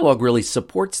really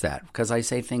supports that, because I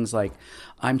say things like,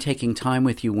 I'm taking time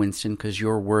with you, Winston, because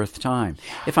you're worth time.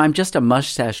 If I'm just a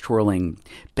mustache-twirling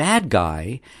bad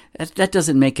guy, that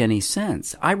doesn't make any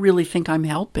sense. I really think I'm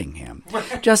helping him,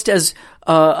 just as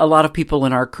a lot of people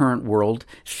in our current world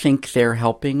think they're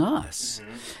helping us.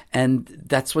 Mm-hmm. And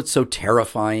that's what's so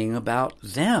terrifying about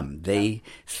them. They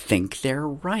think they're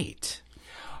right.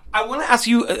 I want to ask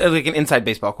you an inside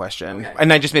baseball question,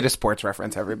 and I just made a sports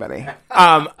reference, everybody.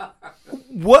 So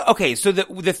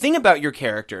the thing about your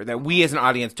character that we as an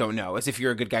audience don't know is if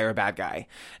you're a good guy or a bad guy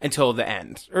until the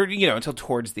end, or until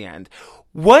towards the end.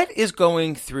 What is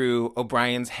going through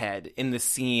O'Brien's head in the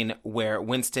scene where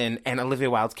Winston and Olivia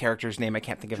Wilde's character's name, I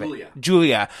can't think of it,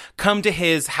 Julia, come to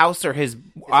his house or his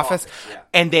office,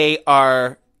 and they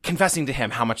are confessing to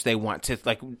him how much they want to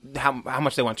how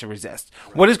much they want to resist?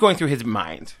 Right. What is going through his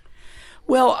mind?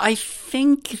 Well, I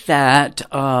think that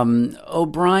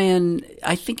O'Brien,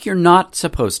 I think you're not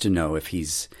supposed to know if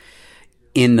he's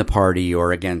in the party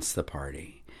or against the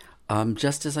party.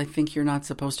 Just as I think you're not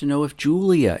supposed to know if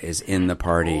Julia is in the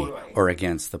party or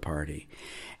against the party.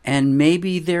 And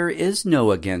maybe there is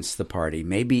no against the party.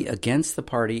 Maybe against the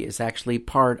party is actually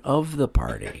part of the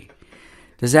party.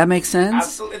 Does that make sense?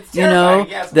 Absolutely. It's terrifying.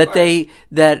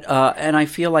 Yes, and I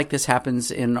feel like this happens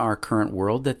in our current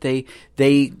world, that they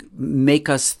make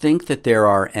us think that there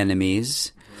are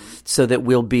enemies, so that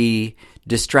we'll be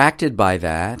distracted by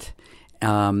that,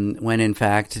 when in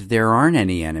fact there aren't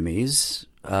any enemies.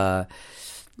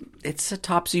 It's a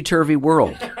topsy-turvy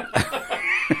world.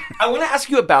 I want to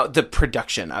ask you about the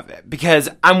production of it, because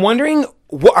I'm wondering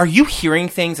are you hearing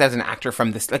things as an actor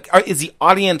from this? Like, is the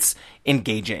audience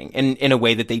engaging in a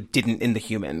way that they didn't in The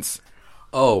Humans?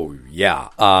 Oh, yeah.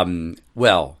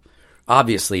 Well,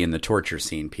 obviously in the torture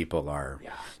scene, people are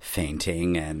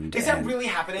fainting. Is that really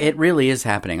happening? It really is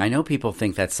happening. I know people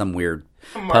think that's some weird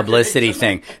publicity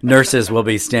thing. Nurses will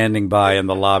be standing by in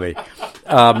the lobby.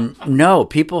 No,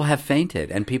 people have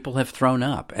fainted and people have thrown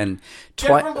up. And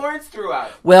Jennifer Lawrence threw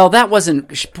up. Well, that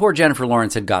wasn't... Poor Jennifer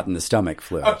Lawrence had gotten the stomach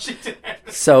flu. Oh, she did.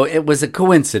 So it was a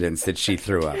coincidence that she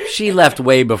threw up. She left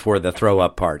way before the throw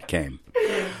up part came.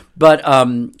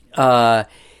 But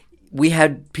we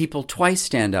had people twice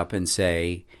stand up and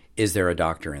say, "Is there a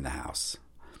doctor in the house?"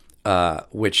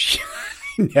 Which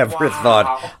I never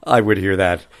thought I would hear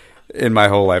that in my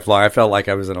whole life long. I felt like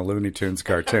I was in a Looney Tunes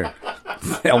cartoon.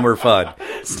 Elmer Fudd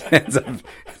stands up,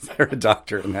 "Is there a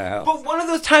doctor in the house?" But one of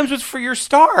those times was for your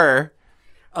star.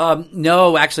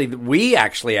 No, actually, we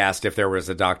actually asked if there was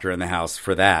a doctor in the house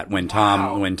for that when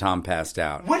Tom passed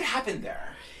out. What happened there?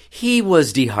 He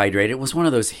was dehydrated. It was one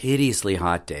of those hideously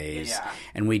hot days,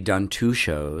 and we'd done 2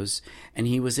 shows, and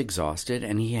he was exhausted,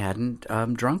 and he hadn't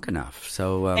drunk enough.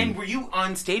 So, and were you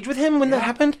on stage with him when that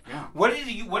happened? Yeah. What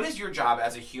is your job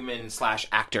as a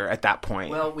human/actor at that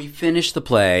point? Well, we finished the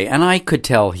play, and I could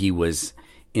tell he was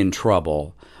in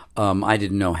trouble. I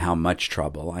didn't know how much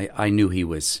trouble. I knew he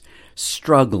was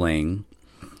struggling,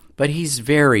 but he's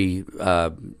very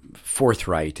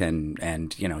forthright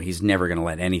and he's never going to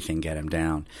let anything get him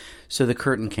down. So the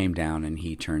curtain came down and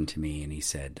he turned to me and he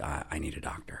said, "I need a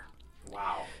doctor."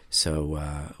 Wow.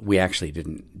 So we actually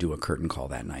didn't do a curtain call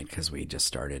that night because we just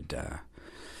started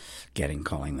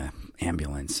calling the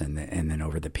ambulance, and then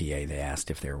over the PA they asked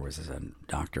if there was a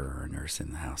doctor or a nurse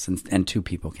in the house, and 2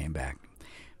 people came back.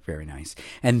 Very nice.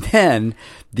 And then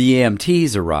the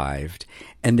EMTs arrived,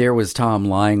 and there was Tom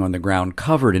lying on the ground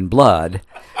covered in blood.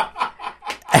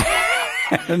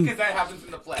 Because that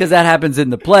happens in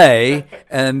the play.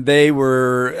 And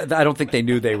I don't think they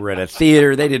knew they were at a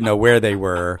theater. They didn't know where they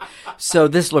were. So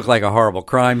this looked like a horrible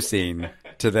crime scene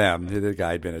to them. The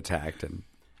guy had been attacked. And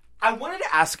I wanted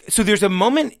to ask, so there's a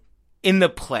moment in the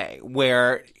play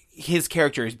where his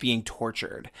character is being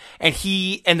tortured, and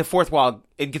the fourth wall,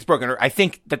 it gets broken. I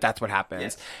think that's what happens.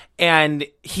 Yes. And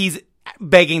he's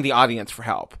begging the audience for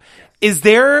help. Yes. Is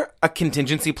there a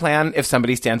contingency plan if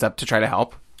somebody stands up to try to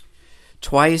help?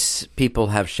 Twice people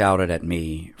have shouted at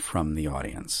me from the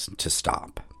audience to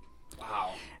stop.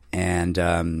 Wow. And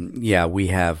we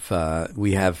have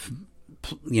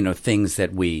things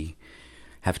that we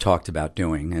have talked about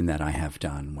doing and that I have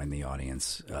done when the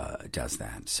audience does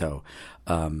that. So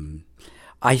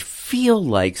I feel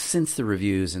like since the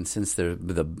reviews and since the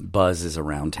buzz is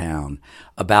around town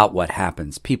about what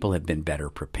happens, people have been better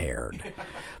prepared.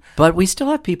 But we still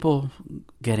have people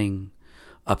getting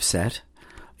upset.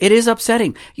 It is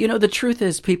upsetting. The truth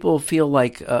is people feel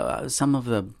like some of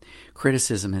the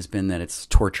criticism has been that it's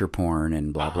torture porn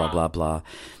and blah, blah, blah, blah.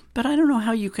 But I don't know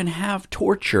how you can have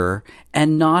torture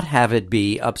and not have it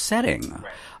be upsetting. Right.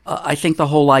 I think the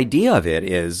whole idea of it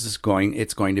is it's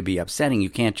going to be upsetting. You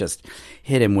can't just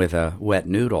hit him with a wet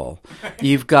noodle.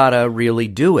 You've got to really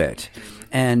do it.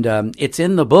 And it's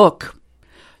in the book.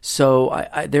 So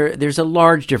there's a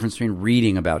large difference between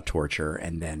reading about torture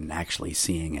and then actually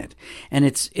seeing it. And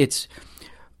it's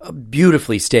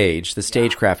beautifully staged. The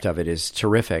stagecraft of it is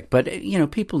terrific. But,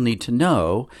 people need to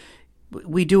know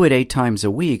we do it 8 times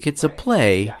a week. It's a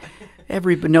play. Yeah.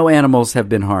 No animals have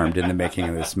been harmed in the making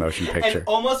of this motion picture. And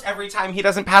almost every time he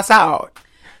doesn't pass out.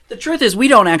 The truth is we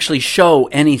don't actually show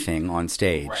anything on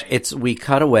stage. Right. We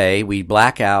cut away, we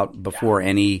black out before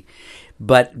any...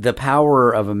 But the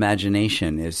power of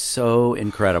imagination is so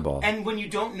incredible. And when you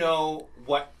don't know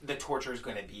what the torture is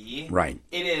going to be, right,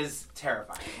 it is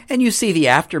terrifying. And you see the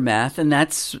aftermath, and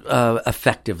that's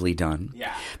effectively done.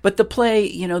 Yeah. But the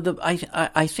play,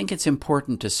 I think it's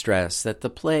important to stress that the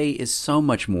play is so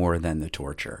much more than the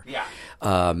torture. Yeah.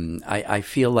 I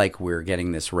feel like we're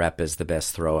getting this rep as the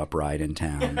best throw-up ride in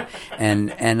town,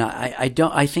 and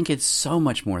I think it's so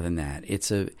much more than that.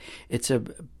 It's a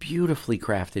beautifully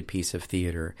crafted piece of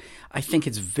theater. I think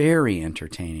it's very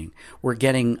entertaining. We're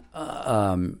getting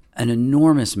an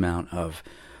enormous amount of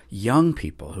young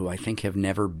people who I think have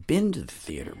never been to the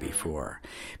theater before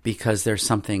because there's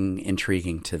something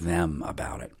intriguing to them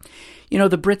about it.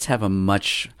 The Brits have a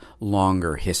much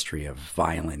longer history of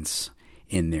violence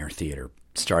in their theater,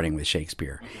 starting with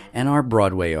Shakespeare. And our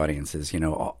Broadway audiences,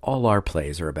 all our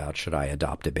plays are about should I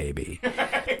adopt a baby?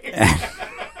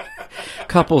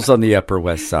 Couples on the Upper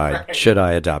West Side, should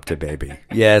I adopt a baby?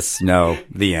 Yes, no,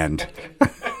 the end.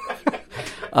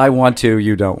 I want to,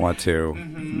 you don't want to.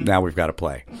 Mm-hmm. Now we've got to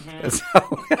play.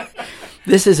 Mm-hmm.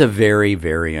 This is a very,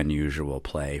 very unusual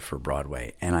play for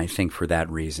Broadway, and I think for that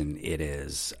reason it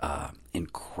is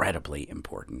incredibly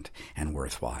important and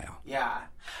worthwhile. Yeah.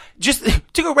 Just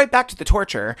to go right back to the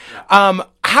torture,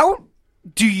 how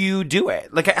do you do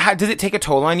it? Like, how, does it take a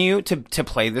toll on you to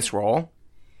play this role?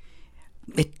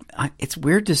 It's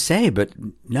weird to say, but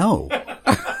no.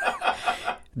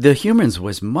 The Humans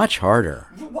was much harder.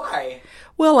 Why?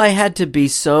 Well, I had to be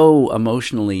so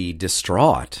emotionally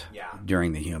distraught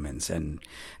during The Humans, and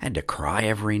I had to cry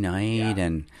every night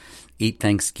and eat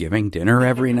Thanksgiving dinner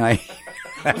every night.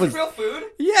 Was it real food?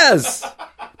 Yes.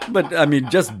 But, I mean,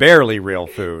 just barely real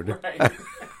food. Right.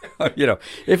 You know,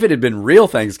 if it had been real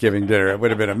Thanksgiving dinner, it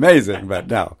would have been amazing. But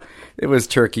no, it was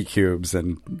turkey cubes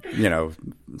and, you know,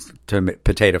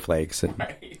 potato flakes. And,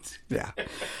 yeah.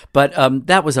 But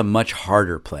that was a much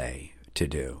harder play to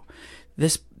do.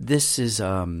 This is,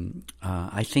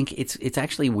 I think it's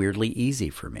actually weirdly easy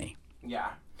for me. Yeah.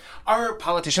 Are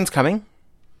politicians coming?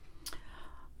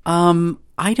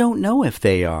 I don't know if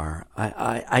they are.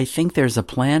 I think there's a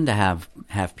plan to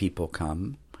have people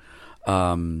come.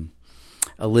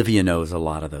 Olivia knows a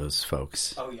lot of those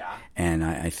folks. Oh yeah. And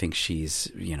I think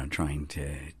she's, you know, trying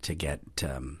to get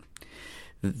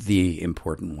the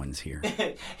important ones here.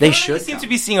 They should seem to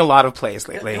be seeing a lot of plays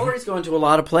lately. Hillary's going to a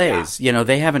lot of plays. Yeah. You know,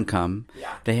 they haven't come.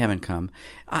 Yeah. They haven't come.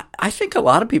 I think a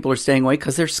lot of people are staying away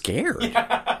because they're scared.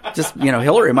 Yeah. Just, you know,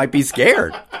 Hillary might be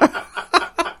scared.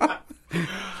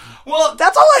 Well,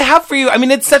 that's all I have for you. I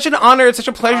mean, it's such an honor. It's such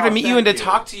a pleasure to meet you and to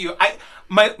talk to you.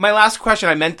 My last question,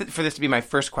 I meant for this to be my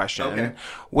first question. Okay.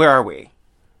 Where are we?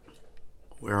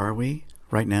 Where are we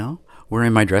right now? We're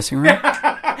in my dressing room?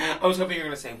 I was hoping you were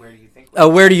going to say, where do you think? Oh,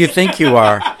 where do you think you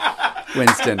are,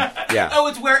 Winston? Yeah. Oh,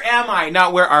 it's where am I,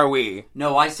 not where are we?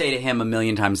 No, I say to him a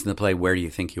million times in the play, where do you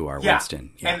think you are,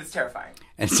 Winston? Yeah, and it's terrifying.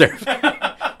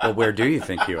 Well, where do you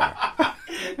think you are?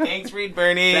 Thanks, Reed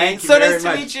Birney. Thank you so very nice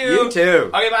much. to meet you. You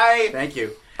too. Okay, bye. Thank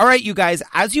you. All right, you guys,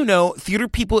 as you know, Theater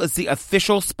People is the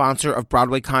official sponsor of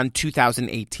BroadwayCon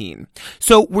 2018.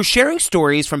 So we're sharing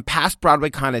stories from past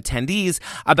BroadwayCon attendees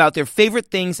about their favorite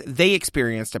things they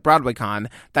experienced at BroadwayCon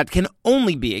that can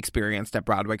only be experienced at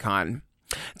BroadwayCon.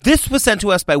 This was sent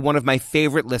to us by one of my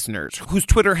favorite listeners, whose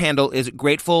Twitter handle is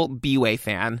Grateful B-Way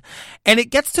Fan, and it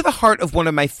gets to the heart of one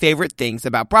of my favorite things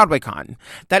about BroadwayCon,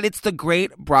 that it's the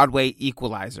great Broadway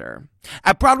equalizer.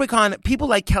 At BroadwayCon, people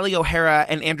like Kelly O'Hara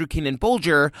and Andrew Keenan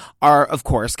Bolger are, of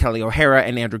course, Kelly O'Hara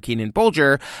and Andrew Keenan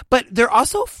Bolger, but they're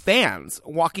also fans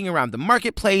walking around the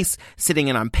marketplace, sitting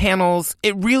in on panels.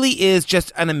 It really is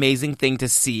just an amazing thing to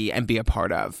see and be a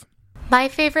part of. My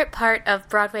favorite part of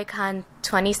BroadwayCon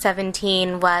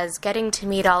 2017 was getting to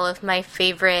meet all of my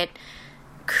favorite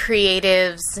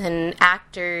creatives and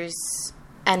actors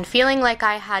and feeling like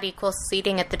I had equal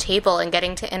seating at the table and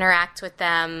getting to interact with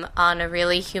them on a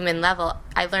really human level.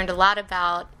 I learned a lot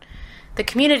about the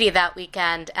community that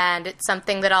weekend, and it's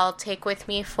something that I'll take with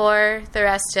me for the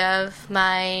rest of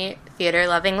my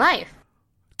theater-loving life.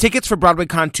 Tickets for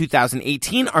BroadwayCon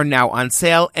 2018 are now on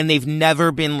sale, and they've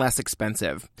never been less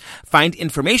expensive. Find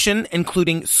information,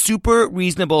 including super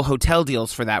reasonable hotel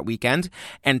deals for that weekend,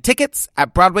 and tickets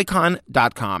at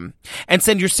BroadwayCon.com. And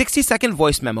send your 60-second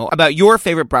voice memo about your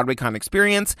favorite BroadwayCon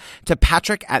experience to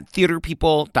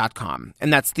Patrick@theaterpeople.com.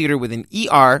 And that's theater with an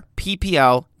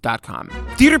ERPPL.com.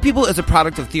 Theater People is a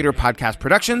product of Theater Podcast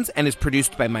Productions and is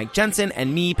produced by Mike Jensen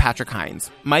and me, Patrick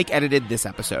Hines. Mike edited this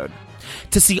episode.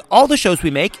 To see all the shows we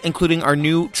make, including our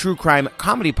new true crime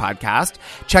comedy podcast,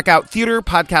 check out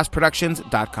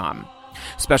theaterpodcastproductions.com.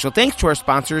 Special thanks to our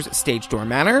sponsors, Stage Door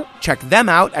Manor. Check them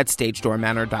out at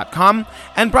stagedoormanor.com,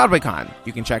 and BroadwayCon.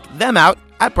 You can check them out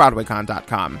at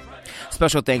broadwaycon.com.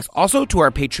 Special thanks also to our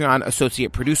Patreon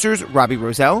associate producers, Robbie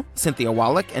Roselle, Cynthia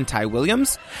Wallach, and Ty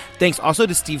Williams. Thanks also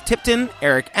to Steve Tipton,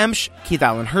 Eric Emsch, Keith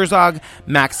Allen Herzog,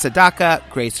 Max Sadaka,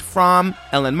 Grace Fromm,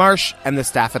 Ellen Marsh, and the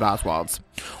staff at Oswald's.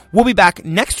 We'll be back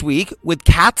next week with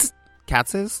Cats,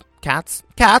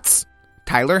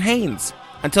 Tyler Haynes.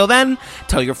 Until then,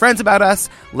 tell your friends about us.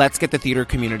 Let's get the theater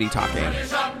community talking.